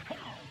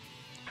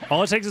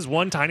 All it takes is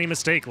one tiny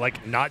mistake,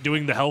 like not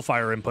doing the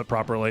Hellfire input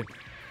properly.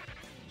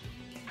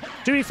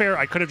 To be fair,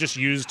 I could have just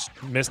used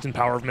Mist and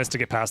Power of Mist to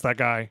get past that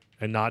guy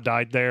and not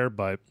died there,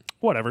 but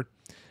whatever.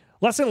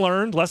 Lesson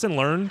learned, lesson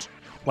learned.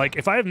 Like,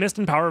 if I have Mist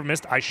and Power of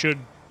Mist, I should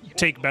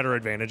take better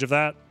advantage of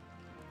that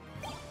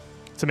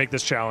to make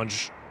this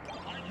challenge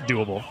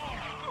doable.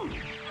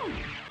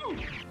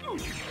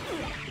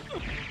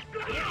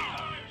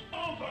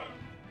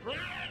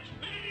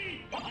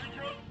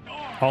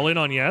 All in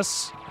on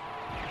yes.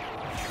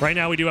 Right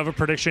now we do have a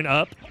prediction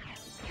up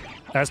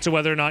as to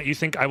whether or not you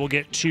think I will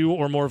get 2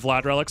 or more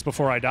Vlad relics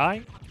before I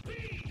die.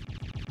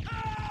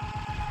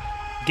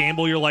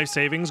 Gamble your life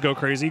savings, go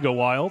crazy, go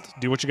wild,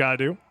 do what you gotta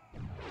do.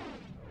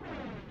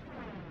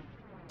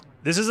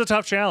 This is a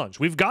tough challenge.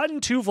 We've gotten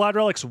 2 Vlad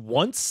relics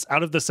once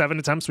out of the 7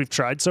 attempts we've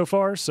tried so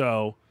far,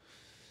 so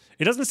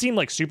it doesn't seem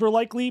like super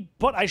likely,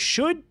 but I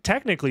should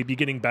technically be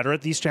getting better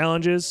at these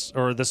challenges,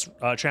 or this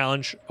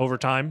challenge over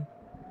time.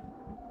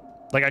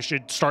 Like, I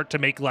should start to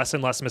make less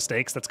and less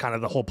mistakes. That's kind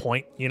of the whole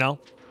point, you know?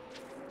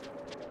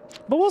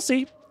 But we'll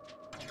see.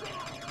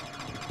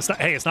 It's not,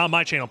 hey, it's not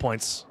my channel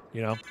points,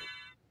 you know?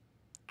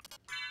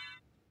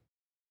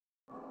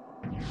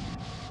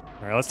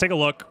 All right, let's take a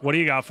look. What do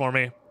you got for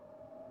me?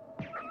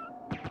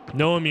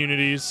 No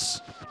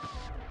immunities.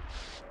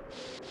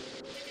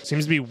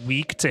 Seems to be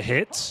weak to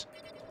hit,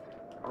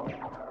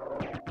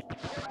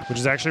 which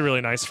is actually really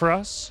nice for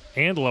us.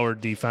 And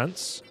lowered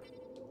defense.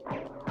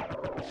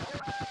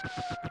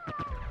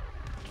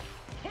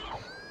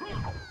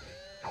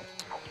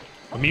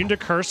 Immune to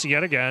curse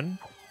yet again.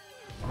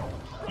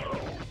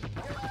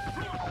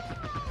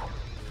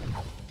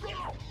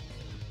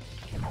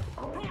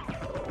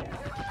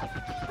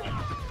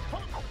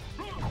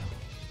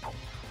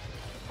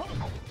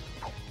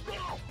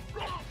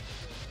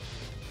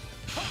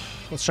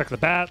 Let's check the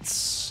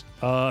bats.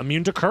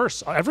 Immune to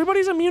curse.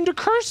 Everybody's immune to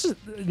curse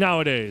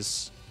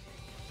nowadays.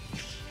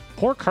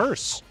 Poor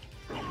curse.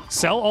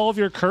 Sell all of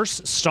your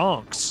curse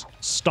stonks.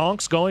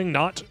 Stonks going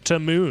not to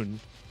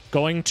moon.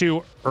 Going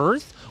to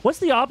Earth? What's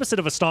the opposite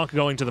of a stonk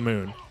going to the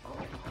moon?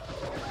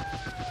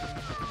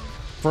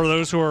 For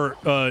those who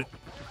are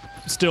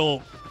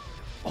still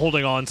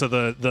holding on to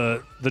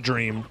the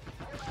dream.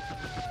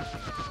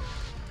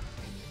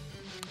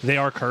 They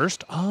are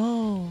cursed?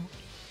 Oh.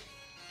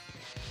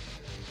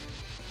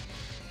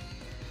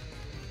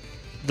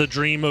 The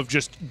dream of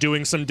just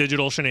doing some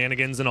digital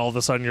shenanigans and all of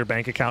a sudden your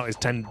bank account is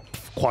 $10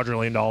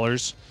 quadrillion.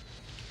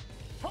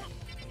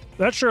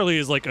 That surely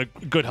is like a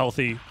good,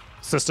 healthy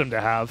system to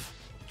have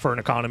for an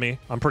economy.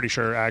 I'm pretty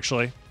sure,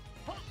 actually.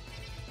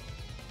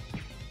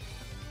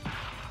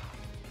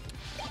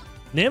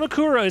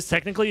 Namakura is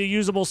technically a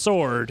usable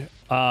sword.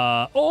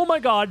 Oh my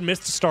god,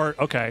 missed to start.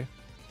 Okay.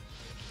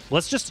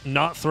 Let's just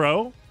not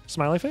throw.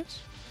 Smiley face.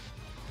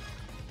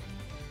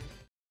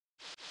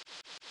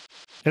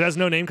 It has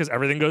no name because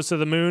everything goes to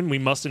the moon. We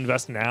must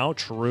invest now.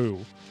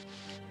 True.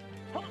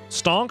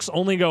 Stonks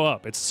only go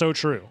up. It's so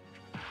true.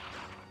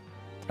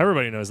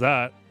 Everybody knows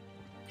that.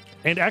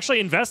 And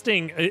actually,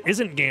 investing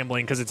isn't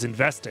gambling because it's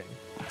investing.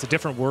 It's a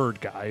different word,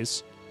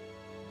 guys.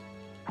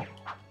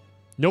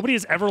 Nobody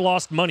has ever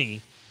lost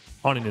money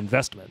on an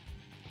investment.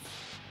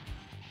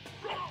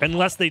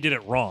 Unless they did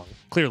it wrong,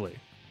 clearly.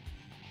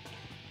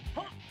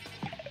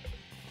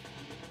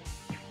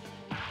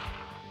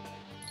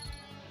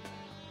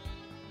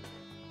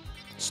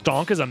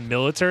 Stonk is a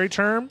military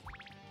term?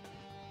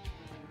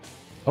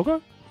 Okay.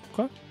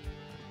 Okay.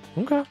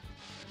 Okay.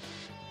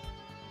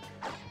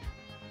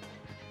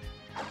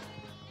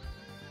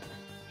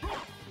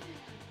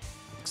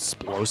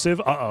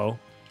 Explosive? Uh-oh.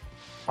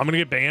 I'm gonna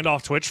get banned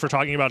off Twitch for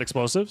talking about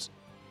explosives?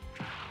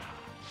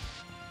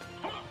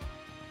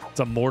 It's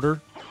a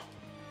mortar.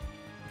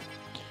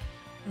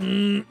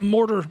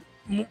 Mortar.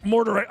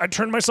 Mortar. I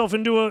turned myself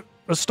into a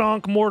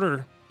stonk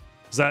mortar.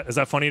 Is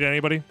that funny to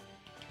anybody?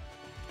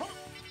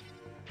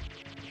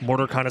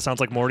 Mortar kind of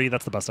sounds like Morty.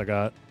 That's the best I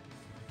got.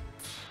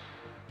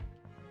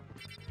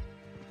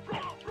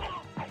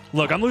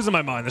 Look, I'm losing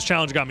my mind. This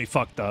challenge got me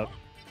fucked up.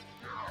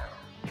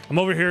 I'm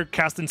over here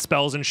casting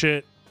spells and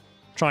shit,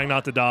 trying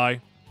not to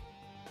die.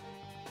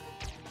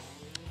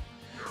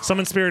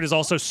 Summon Spirit is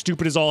also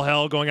stupid as all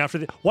hell going after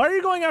the... Why are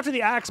you going after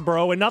the axe,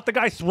 bro, and not the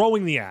guy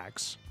throwing the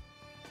axe?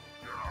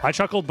 I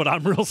chuckled, but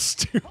I'm real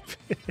stupid.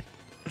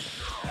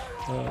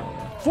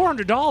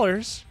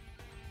 $400?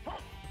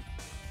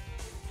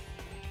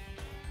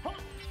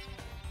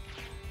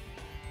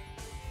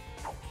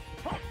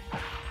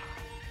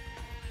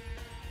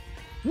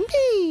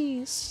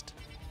 Missed.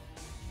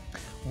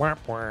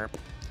 Warp warp.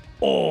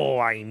 Oh,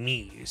 I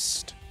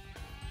missed.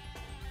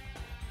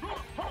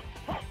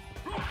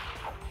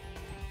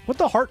 What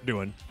the heart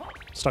doing?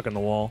 Stuck in the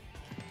wall.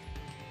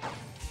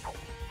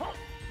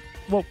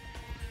 Whoa.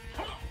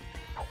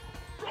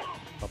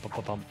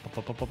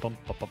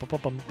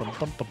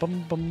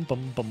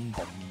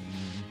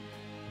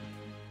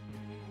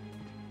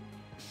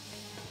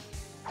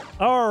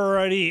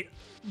 Alrighty.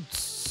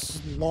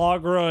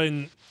 Slogra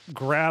and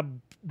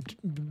grab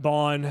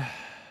Bon.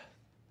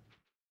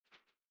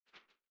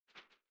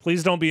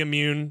 Please don't be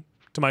immune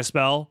to my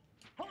spell.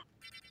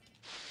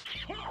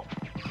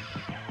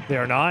 They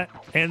are not.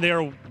 And they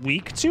are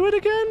weak to it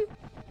again?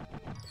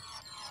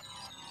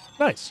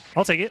 Nice.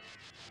 I'll take it.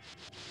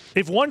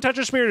 If one Touch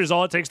of Spirit is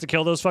all it takes to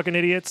kill those fucking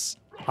idiots,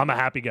 I'm a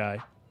happy guy.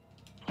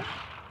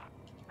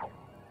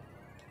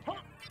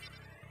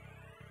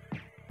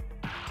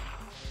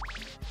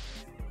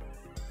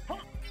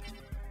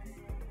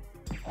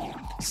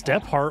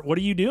 Step Heart, what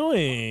are you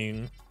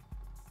doing?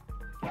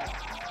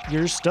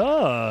 You're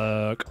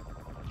stuck.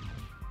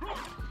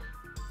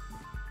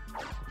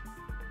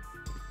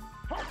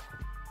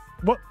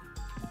 What?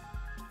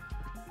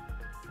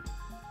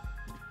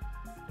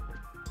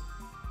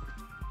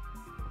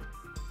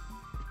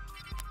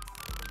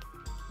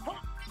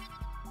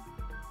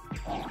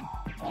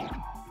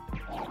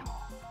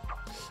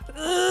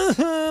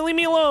 Leave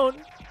me alone.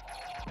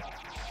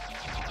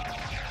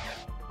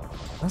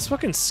 That's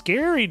fucking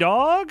scary,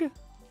 dog.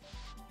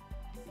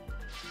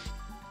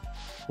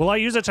 Will I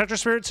use a Tetra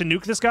Spirit to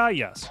nuke this guy?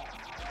 Yes.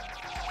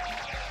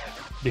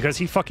 Because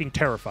he fucking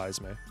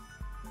terrifies me.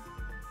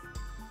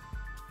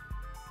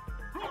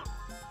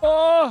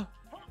 Oh!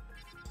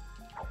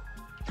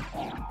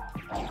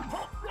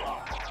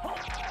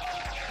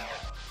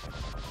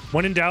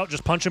 When in doubt,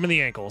 just punch him in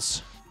the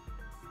ankles.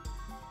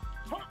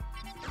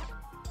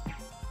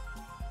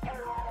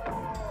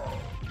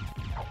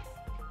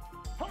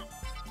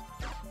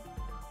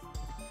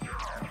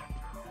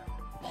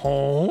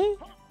 Home?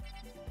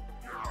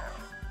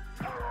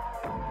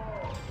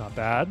 Not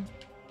bad.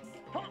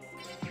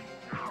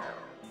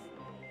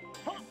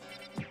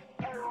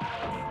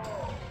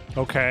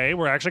 Okay,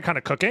 we're actually kind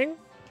of cooking.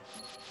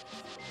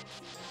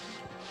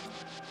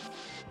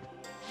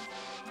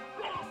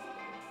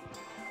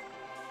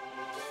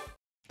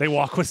 They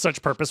walk with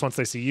such purpose once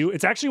they see you.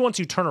 It's actually once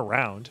you turn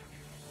around.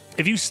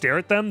 If you stare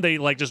at them, they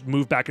like just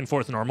move back and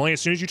forth normally.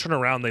 As soon as you turn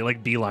around, they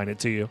like beeline it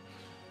to you.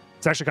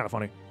 It's actually kind of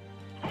funny.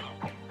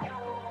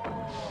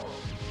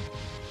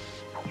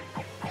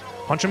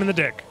 Punch him in the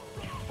dick.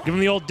 Give him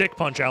the old dick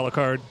punch,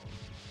 Alucard.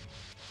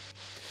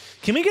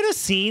 Can we get a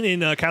scene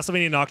in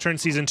Castlevania Nocturne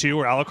Season 2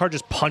 where Alucard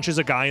just punches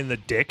a guy in the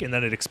dick and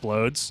then it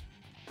explodes?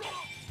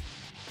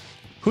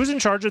 Who's in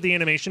charge of the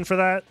animation for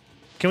that?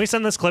 Can we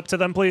send this clip to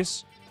them,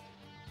 please?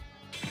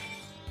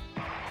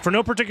 For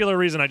no particular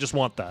reason, I just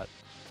want that.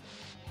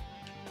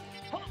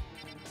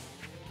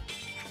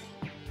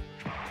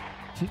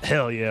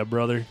 Hell yeah,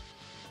 brother.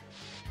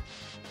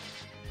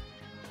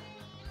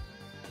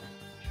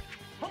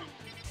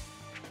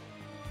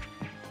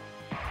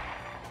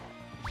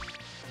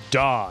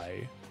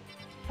 Die.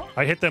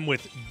 I hit them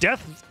with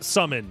Death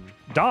Summon.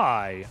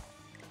 Die.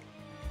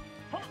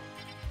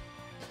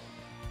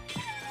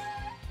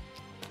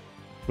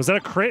 Was that a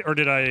crit or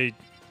did I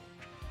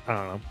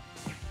don't know.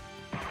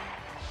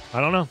 I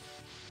don't know.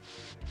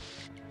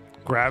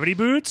 Gravity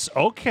Boots?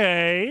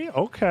 Okay.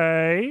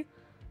 Okay.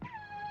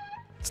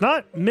 It's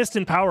not Mist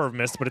and Power of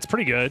Mist, but it's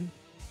pretty good.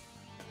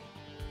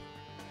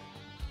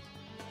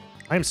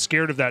 I'm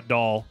scared of that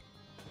doll.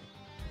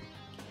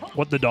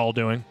 What the doll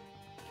doing?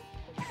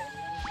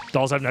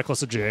 Dolls have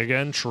Necklace of J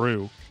again?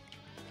 True.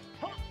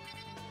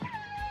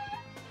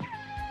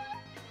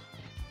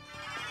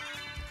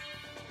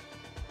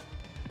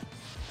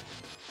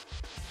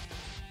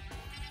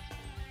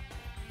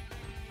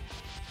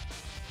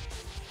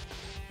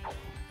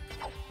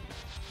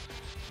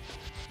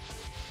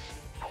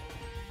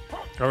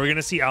 Are we going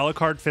to see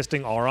Alucard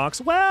fisting Aurochs?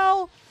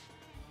 Well,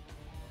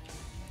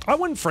 I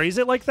wouldn't phrase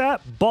it like that,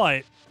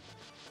 but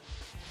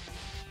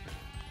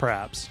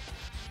perhaps.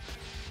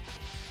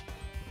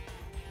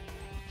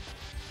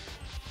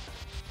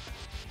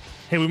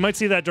 Hey, we might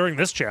see that during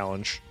this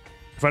challenge.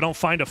 If I don't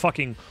find a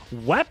fucking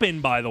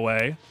weapon, by the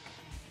way.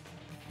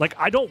 Like,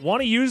 I don't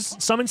want to use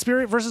Summon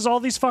Spirit versus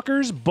all these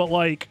fuckers, but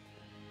like,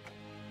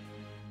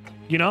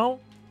 you know?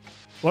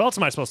 What else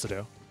am I supposed to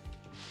do?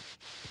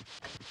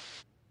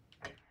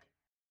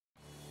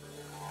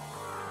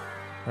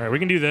 All right, we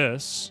can do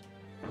this.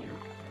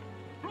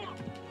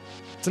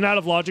 It's an out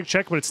of logic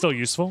check, but it's still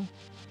useful.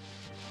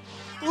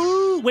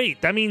 Ooh!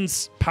 wait, that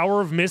means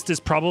Power of Mist is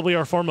probably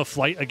our form of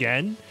flight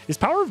again? Is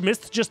Power of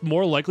Mist just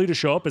more likely to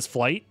show up as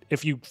flight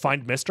if you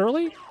find Mist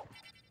early?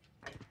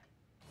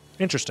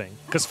 Interesting.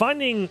 Because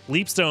finding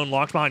Leapstone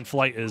locked behind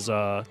flight is,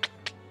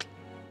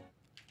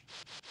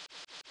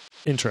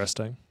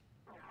 interesting.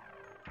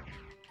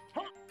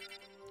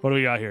 What do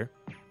we got here?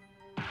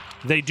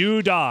 They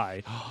do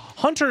die.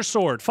 Hunter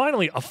Sword.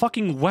 Finally, a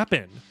fucking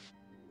weapon.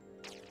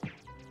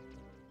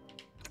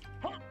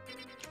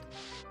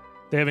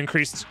 They have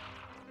increased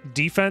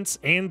defense,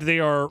 and they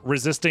are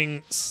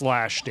resisting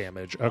slash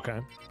damage. Okay.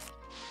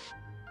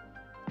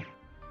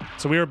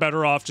 So we are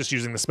better off just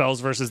using the spells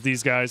versus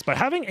these guys, but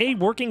having a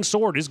working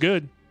sword is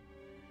good.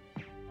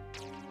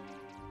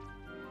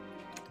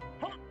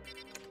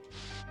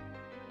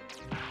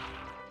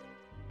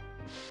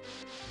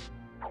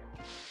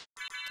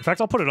 In fact,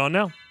 I'll put it on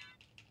now.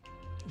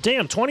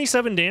 Damn,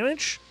 27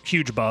 damage?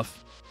 Huge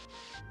buff.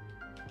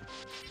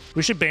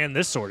 We should ban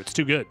this sword. It's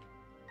too good.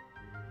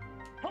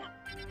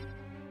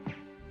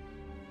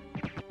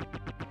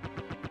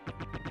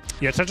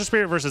 Yeah, Tetra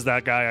Spirit versus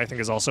that guy I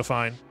think is also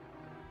fine.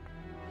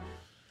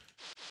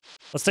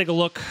 Let's take a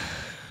look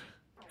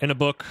in a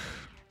book,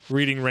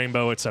 reading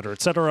Rainbow, etc.,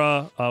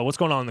 etc. What's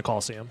going on in the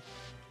Coliseum?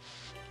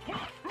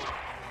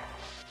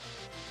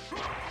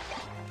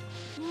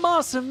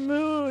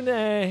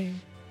 Masamune!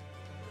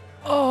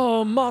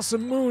 Oh,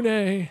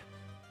 Masamune!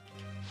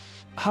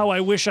 How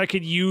I wish I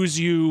could use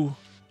you.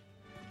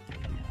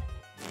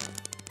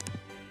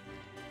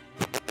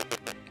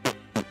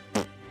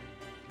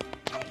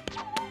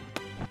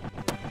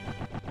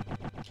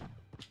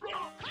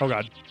 Oh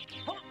god.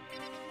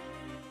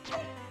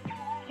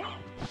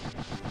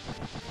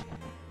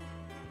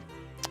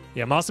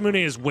 Yeah,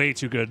 Masamune is way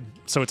too good,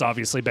 so it's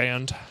obviously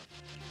banned.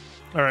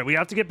 All right, we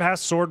have to get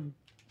past Sword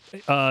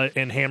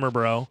and Hammer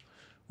Bro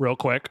real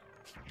quick.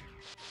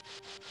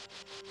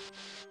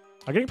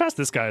 Getting past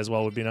this guy as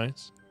well would be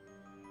nice.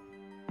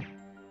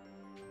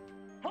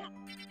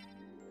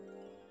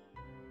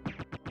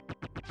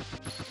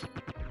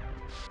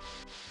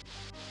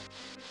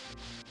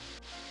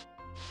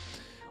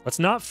 Let's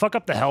not fuck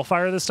up the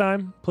Hellfire this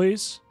time,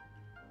 please.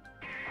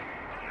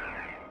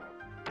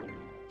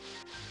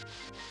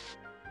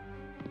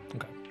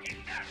 Okay.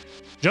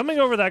 Jumping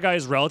over that guy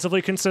is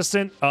relatively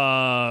consistent,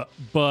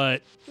 but,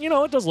 you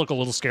know, it does look a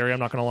little scary, I'm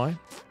not going to lie.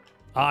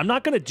 I'm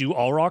not going to do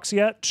all rocks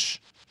yet.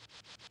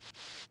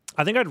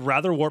 I think I'd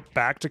rather warp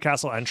back to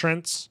Castle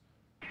Entrance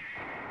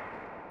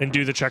and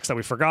do the checks that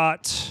we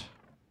forgot.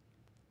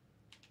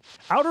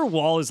 Outer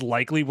Wall is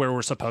likely where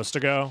we're supposed to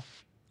go,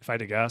 if I had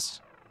to guess.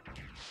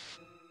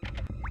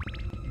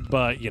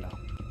 But, you know.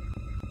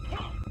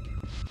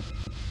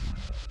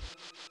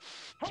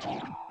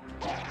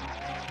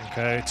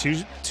 Okay,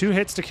 two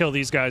hits to kill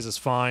these guys is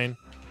fine.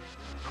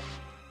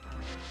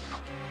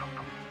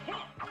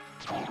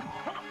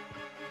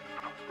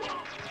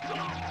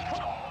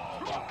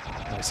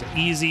 Nice and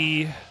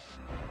easy.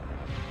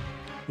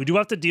 We do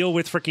have to deal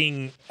with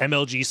freaking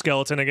MLG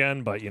Skeleton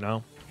again, but, you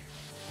know.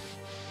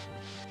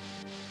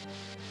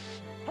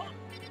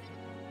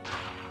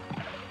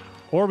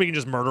 Or we can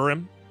just murder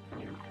him.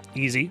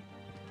 Easy.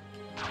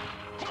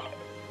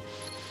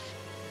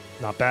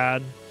 Not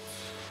bad.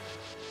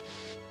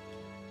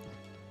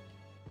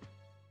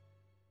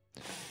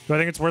 Do I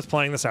think it's worth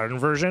playing the Saturn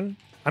version?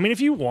 I mean,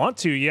 if you want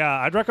to, yeah.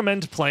 I'd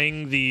recommend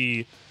playing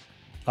the...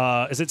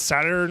 is it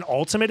Saturn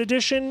Ultimate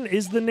Edition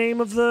is the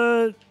name of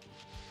the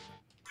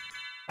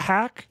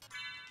hack?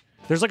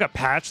 There's like a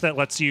patch that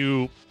lets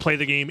you play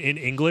the game in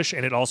English,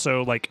 and it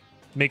also like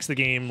makes the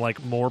game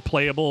like more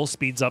playable,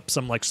 speeds up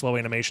some like slow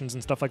animations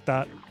and stuff like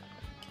that.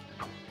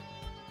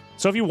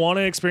 So if you want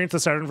to experience the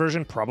Saturn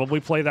version, probably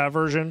play that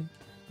version.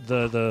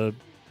 The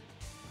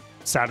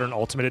Saturn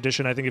Ultimate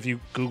Edition. I think if you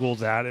Google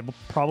that, it will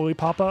probably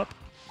pop up.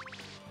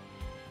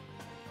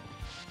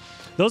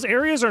 Those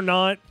areas are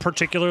not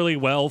particularly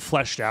well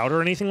fleshed out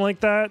or anything like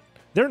that.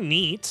 They're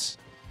neat.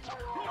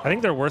 I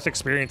think they're worth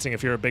experiencing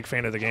if you're a big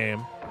fan of the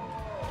game.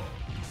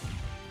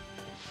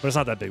 But it's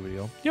not that big of a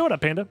deal. Yo, what up,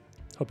 Panda?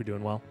 Hope you're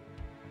doing well.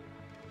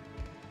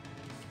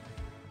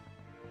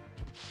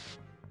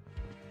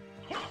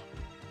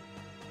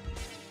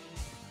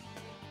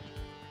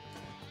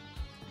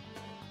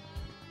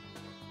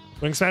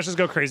 Wing Smashes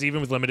go crazy even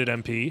with limited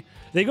MP.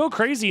 They go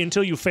crazy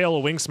until you fail a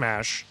Wing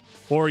Smash,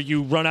 or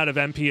you run out of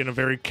MP in a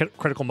very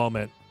critical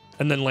moment,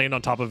 and then land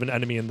on top of an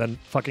enemy and then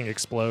fucking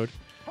explode.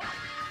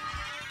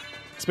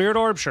 Spirit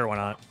Orb? Sure, why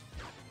not?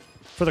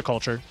 For the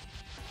culture.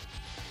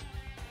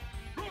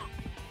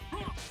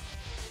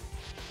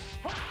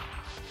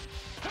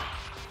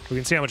 We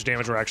can see how much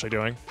damage we're actually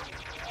doing.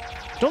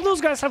 Don't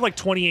those guys have like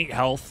 28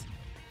 health?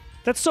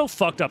 That's so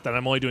fucked up that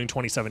I'm only doing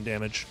 27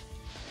 damage.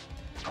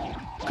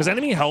 Because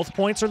enemy health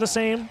points are the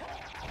same.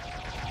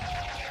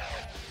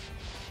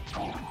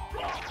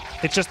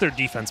 It's just their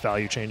defense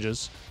value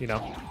changes, you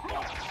know?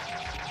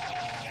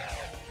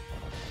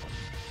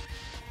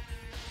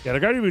 Yeah, their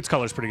Guardian Boots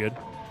color is pretty good.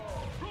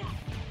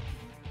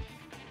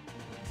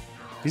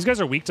 These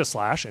guys are weak to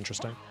slash.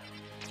 Interesting.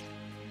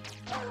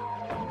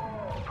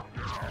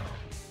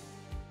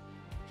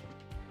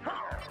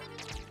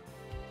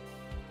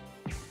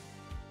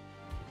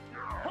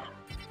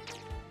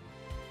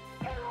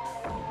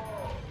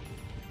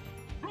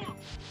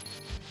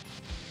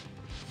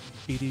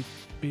 Beep, beep,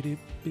 beep,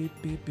 beep,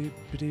 beep, beep,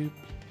 beep.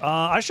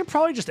 I should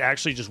probably just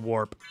actually just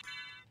warp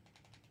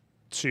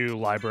to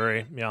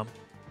library. Yeah.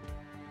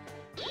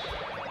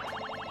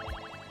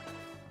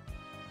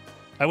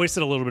 I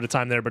wasted a little bit of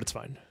time there, but it's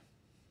fine.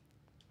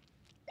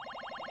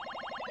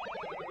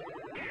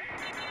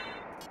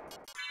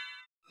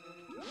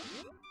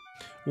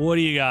 What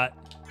do you got?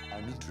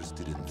 I'm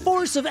interested in this.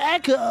 Force of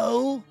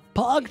Echo,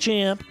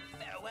 PogChamp.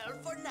 Farewell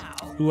for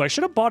now. Ooh, I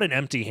should have bought an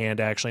empty hand,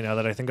 actually, now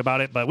that I think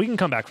about it, but we can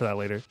come back for that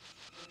later.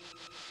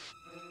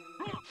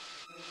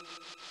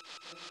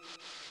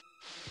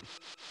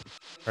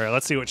 All right,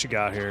 let's see what you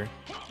got here.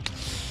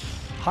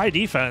 High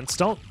defense.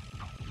 Don't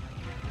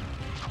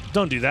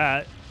do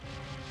that.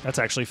 That's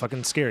actually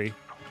fucking scary.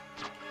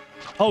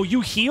 Oh,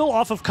 you heal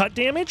off of cut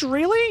damage?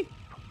 Really?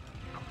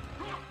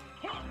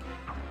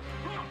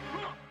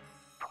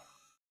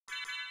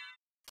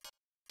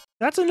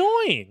 That's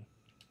annoying.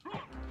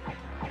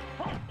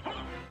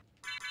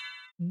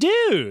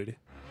 Dude.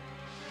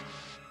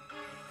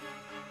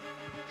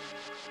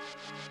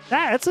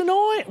 That's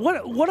annoying.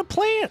 What a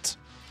plant.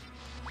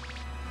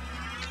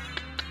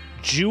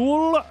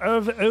 Jewel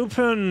of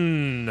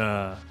Open.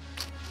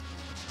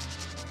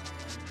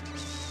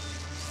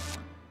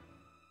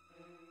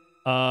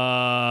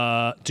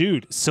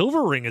 Dude,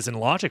 Silver Ring is in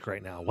Logic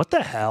right now. What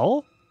the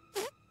hell?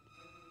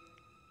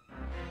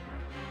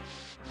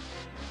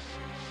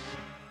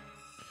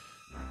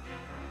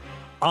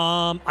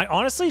 I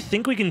honestly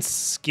think we can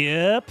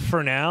skip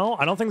for now.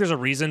 I don't think there's a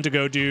reason to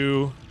go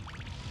do...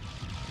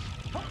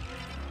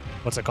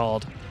 What's it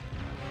called?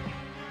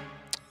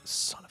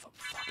 Son of a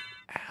fucking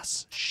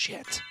ass.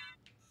 Shit.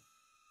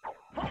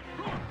 I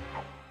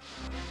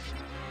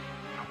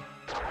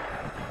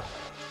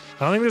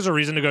don't think there's a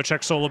reason to go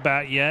check Soul of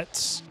Bat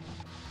yet.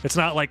 It's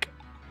not, like,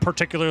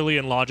 particularly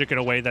in Logic in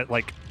a way that,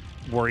 like,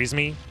 worries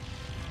me.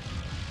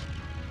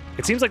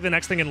 It seems like the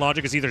next thing in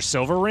Logic is either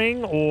Silver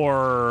Ring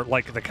or,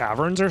 like, the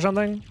Caverns or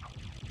something.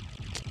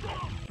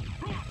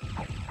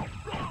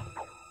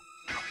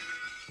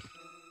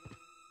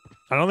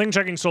 I don't think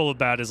checking Soul of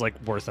Bat is, like,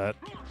 worth it.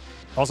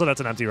 Also,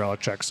 that's an empty relic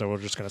check, so we're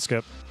just gonna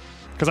skip.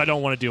 Because I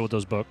don't want to deal with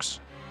those books.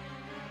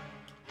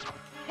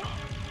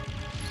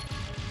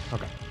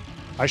 Okay.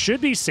 I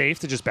should be safe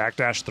to just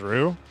backdash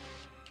through.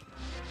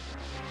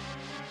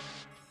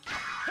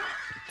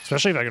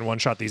 Especially if I can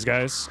one-shot these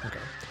guys. Okay.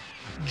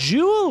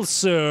 Jewel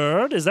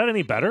Sword. Is that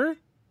any better?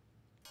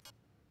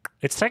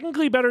 It's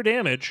technically better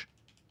damage.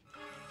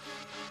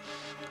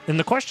 And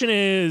the question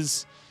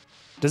is,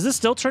 does this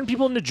still turn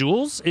people into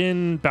jewels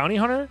in Bounty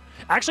Hunter?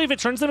 Actually, if it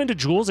turns them into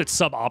jewels, it's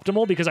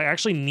suboptimal because I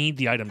actually need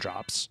the item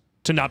drops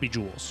to not be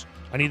jewels.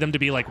 I need them to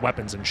be like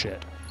weapons and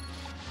shit.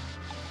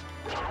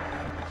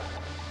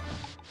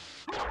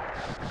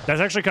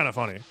 That's actually kind of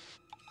funny.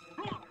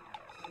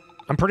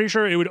 I'm pretty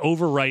sure it would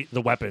overwrite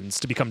the weapons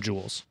to become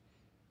jewels.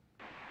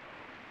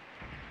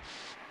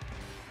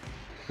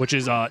 Which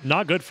is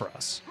not good for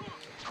us.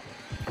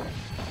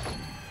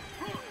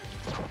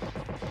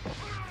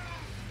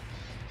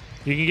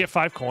 You can get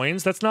 5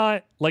 coins. That's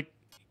not, like...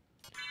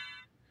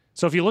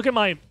 So if you look at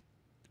my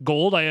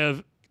gold, I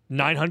have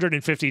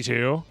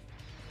 952.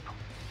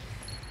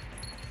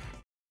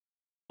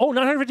 Oh,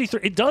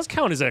 953. It does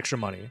count as extra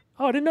money.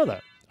 Oh, I didn't know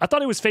that. I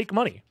thought it was fake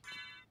money.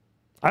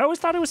 I always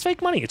thought it was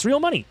fake money. It's real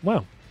money.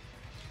 Wow.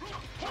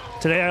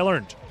 Today I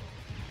learned.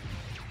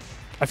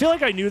 I feel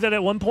like I knew that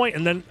at one point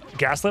and then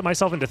gaslit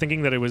myself into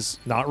thinking that it was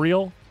not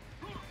real.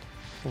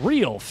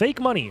 Real. Fake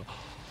money.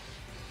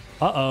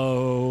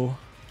 Uh-oh.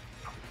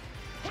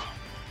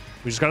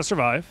 We just gotta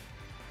survive.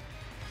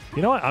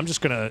 You know what? I'm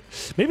just gonna...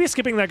 Maybe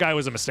skipping that guy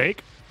was a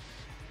mistake.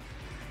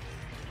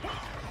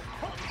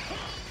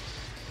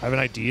 I have an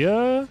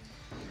idea.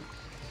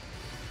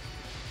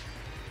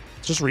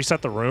 Let's just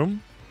reset the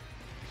room.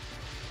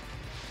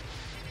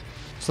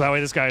 So that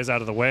way this guy is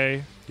out of the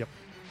way. Yep.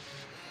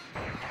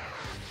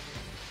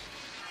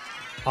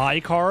 Eye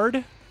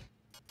card.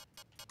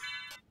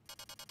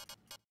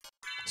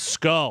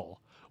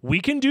 Skull. We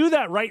can do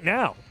that right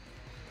now.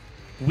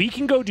 We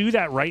can go do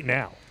that right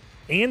now.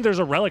 And there's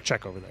a relic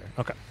check over there.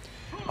 Okay.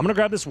 I'm going to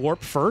grab this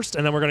warp first,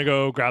 and then we're going to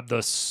go grab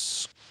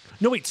the...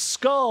 No, wait.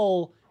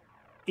 Skull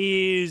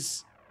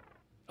is...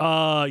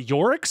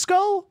 Yorick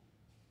Skull?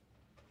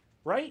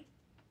 Right?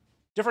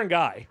 Different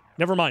guy.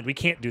 Never mind. We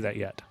can't do that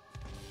yet.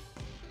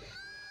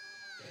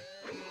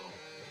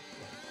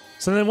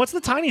 So then what's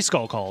the tiny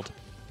skull called?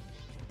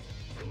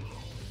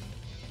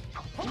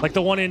 Like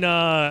the one in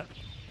Outer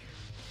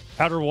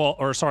Wall...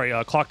 Or, sorry,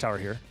 Clock Tower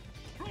here.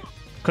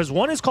 Because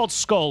one is called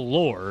Skull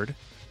Lord.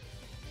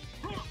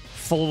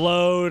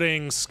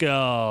 Floating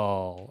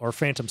Skull. Or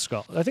Phantom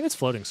Skull. I think it's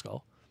Floating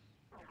Skull.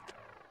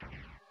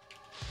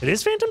 It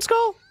is Phantom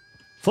Skull?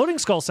 Floating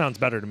Skull sounds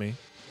better to me.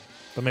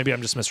 But maybe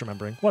I'm just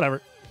misremembering.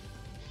 Whatever.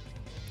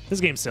 This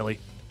game's silly.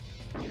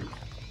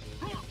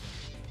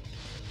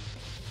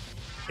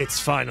 It's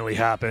finally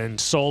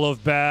happened. Soul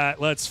of Bat.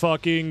 Let's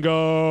fucking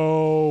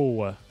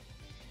go.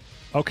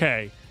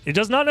 Okay. It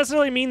does not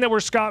necessarily mean that we're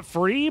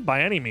scot-free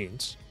by any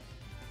means.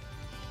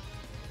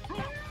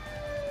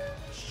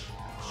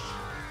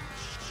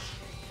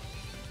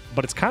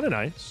 but it's kind of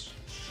nice.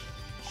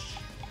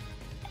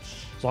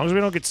 As long as we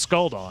don't get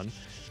skulled on.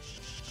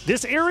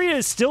 This area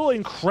is still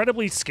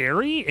incredibly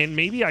scary, and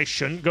maybe I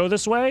shouldn't go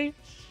this way.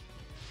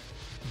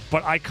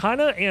 But I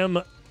kind of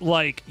am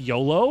like,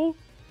 YOLO.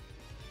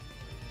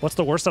 What's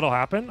the worst that'll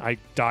happen? I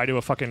die to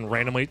a fucking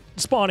randomly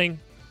spawning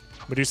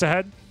Medusa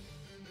head.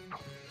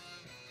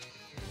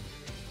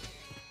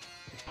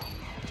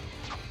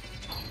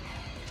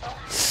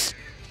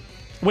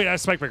 Wait, I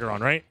have Spike Breaker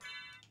on, right?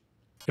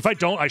 If I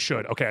don't, I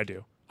should. Okay, I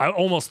do. I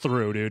almost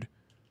threw, dude.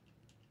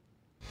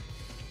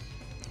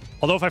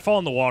 Although if I fall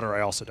in the water,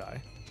 I also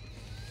die.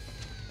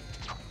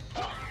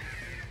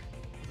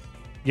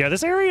 Yeah,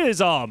 this area is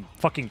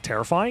fucking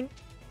terrifying.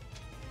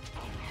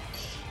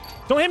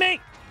 Don't hit me!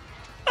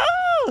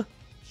 Ah!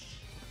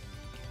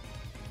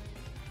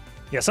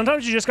 Yeah,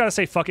 sometimes you just gotta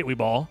say, fuck it, we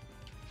ball.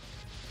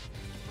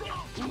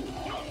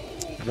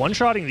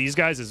 One-shotting these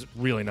guys is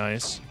really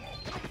nice.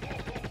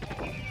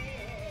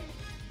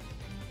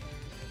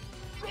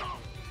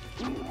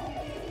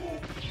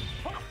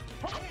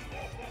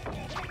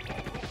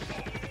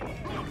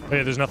 Oh,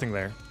 yeah, there's nothing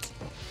there.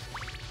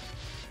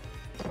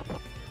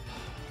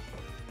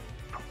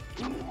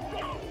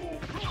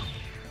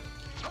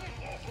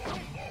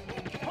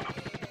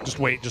 Just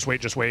wait, just wait,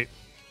 just wait.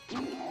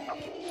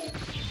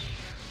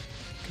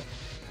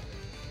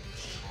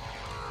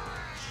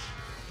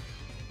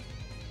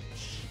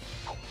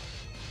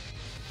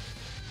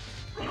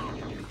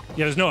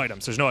 Yeah, there's no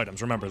items. There's no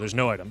items. Remember, there's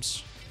no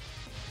items.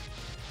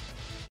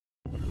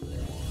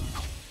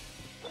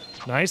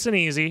 Nice and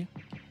easy.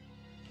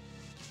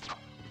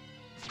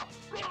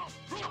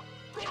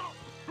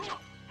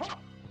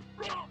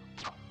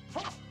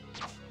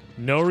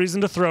 No reason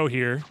to throw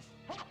here.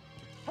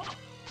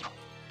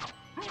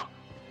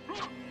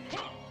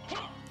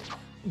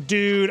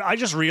 Dude, I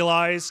just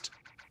realized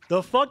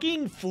the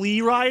fucking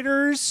flea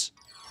riders.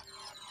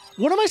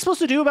 What am I supposed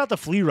to do about the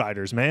flea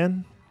riders,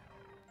 man?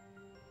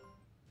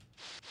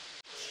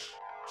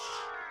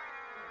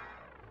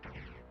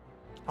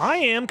 I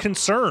am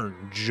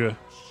concerned.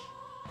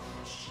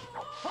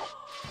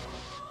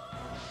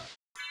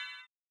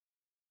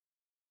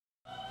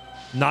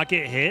 Not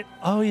get hit?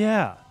 Oh,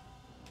 yeah.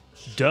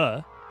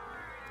 Duh.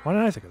 Why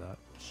didn't I think of that?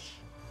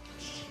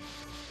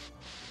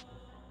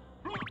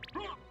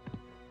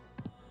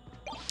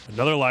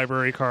 Another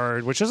library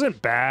card, which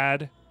isn't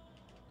bad,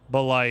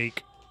 but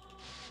like,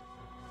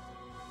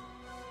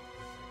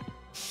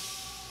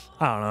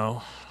 I don't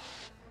know.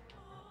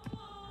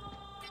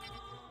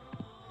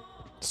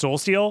 Soul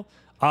Steal?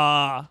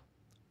 I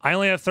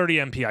only have 30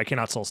 MP. I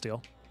cannot Soul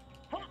Steal.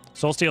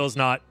 Soul Steal is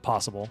not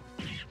possible.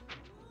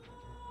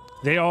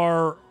 They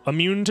are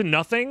immune to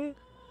nothing.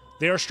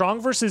 They are strong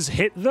versus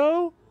hit,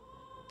 though.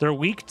 They're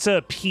weak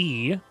to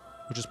P,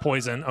 which is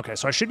poison. Okay,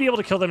 so I should be able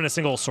to kill them in a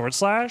single sword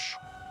slash.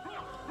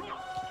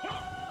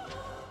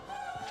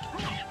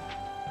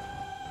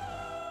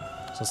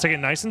 So let's take it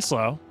nice and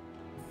slow.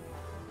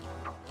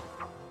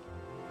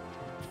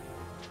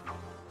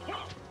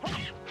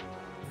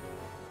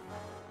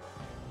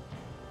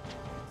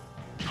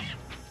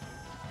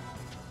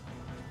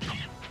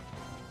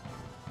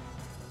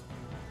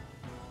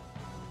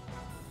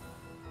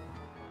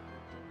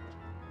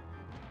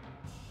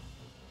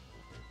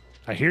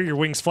 I hear your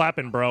wings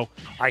flapping, bro.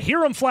 I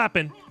hear them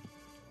flapping.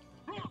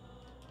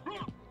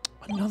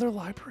 Another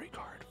library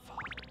card.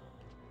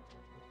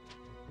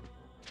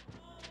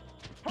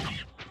 Fuck.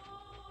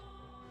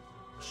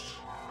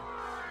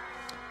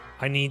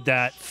 I need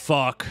that.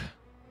 Fuck.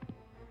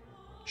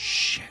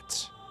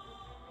 Shit.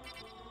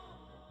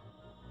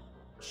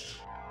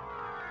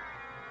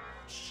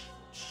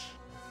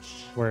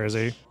 Where is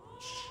he?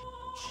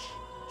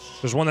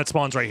 There's one that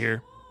spawns right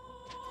here.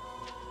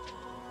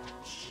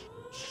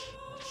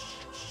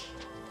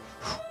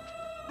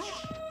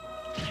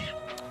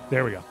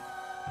 There we go.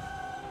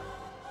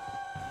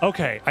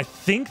 Okay, I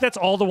think that's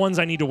all the ones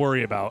I need to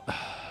worry about.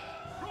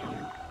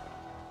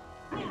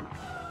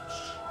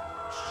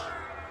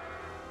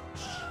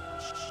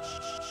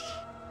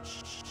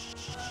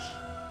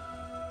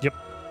 Yep.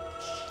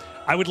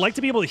 I would like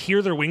to be able to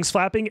hear their wings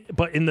flapping,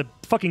 but in the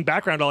fucking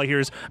background, all I hear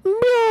is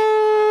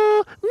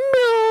meow,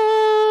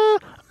 meow,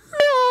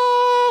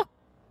 meow,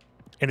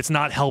 and it's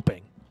not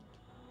helping.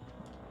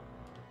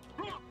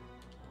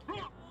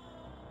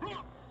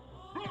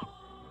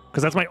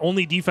 Because that's my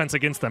only defense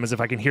against them, is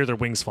if I can hear their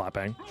wings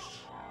flapping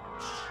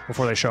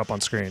before they show up on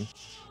screen.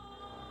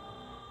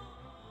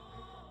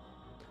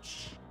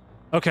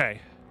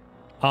 Okay.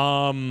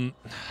 All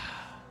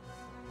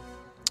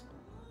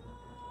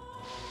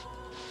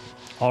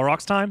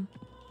rocks time?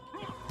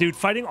 Dude,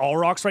 fighting all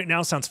rocks right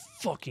now sounds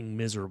fucking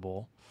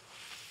miserable.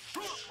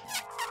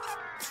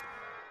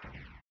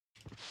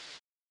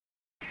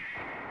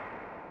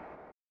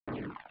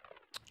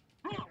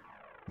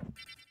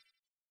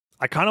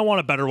 I kind of want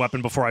a better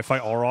weapon before I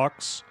fight all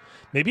rocks.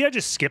 Maybe I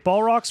just skip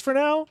all rocks for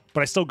now, but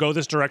I still go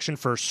this direction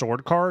for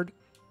sword card.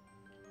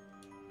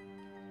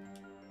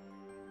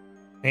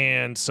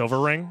 And silver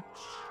ring.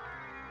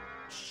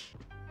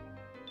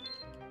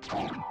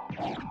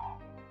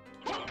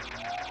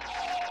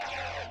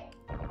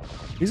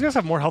 These guys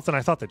have more health than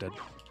I thought they did.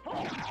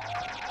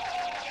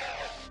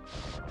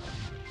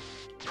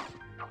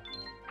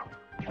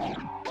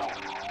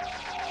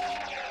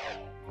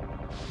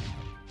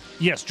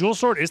 Yes, Jewel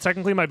Sword is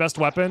technically my best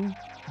weapon,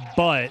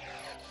 but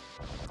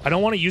I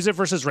don't want to use it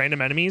versus random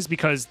enemies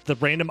because the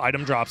random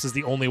item drops is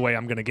the only way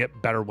I'm going to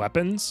get better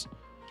weapons.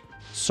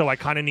 So I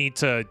kind of need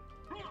to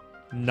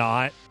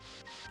not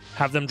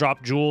have them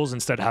drop jewels,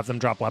 instead have them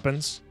drop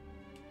weapons.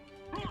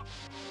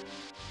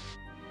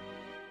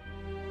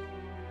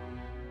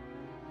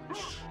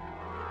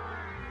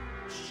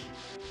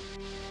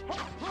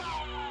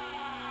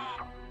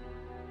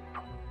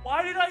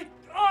 Why did I...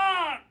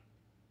 Ah!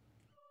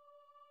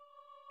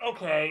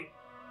 Okay.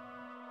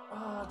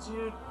 Oh,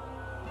 dude.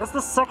 That's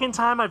the second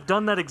time I've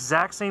done that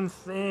exact same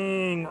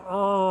thing.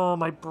 Oh,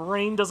 my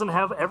brain doesn't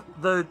have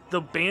the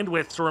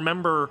bandwidth to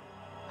remember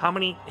how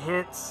many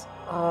hits.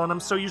 Oh, and I'm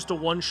so used to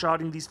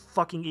one-shotting these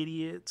fucking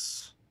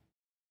idiots.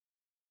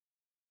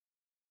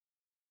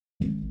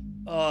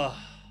 We'll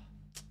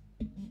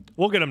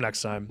get them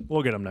next time.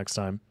 We'll get them next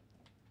time.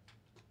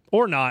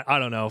 Or not. I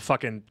don't know.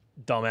 Fucking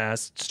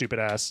dumbass, stupid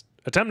ass.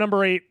 Attempt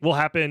number 8 will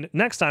happen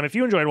next time. If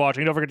you enjoyed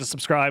watching, don't forget to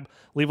subscribe,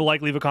 leave a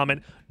like, leave a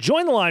comment,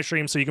 join the live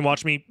stream so you can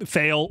watch me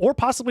fail or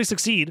possibly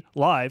succeed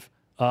live.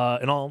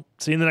 And I'll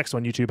see you in the next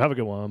one, YouTube. Have a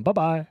good one.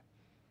 Bye-bye.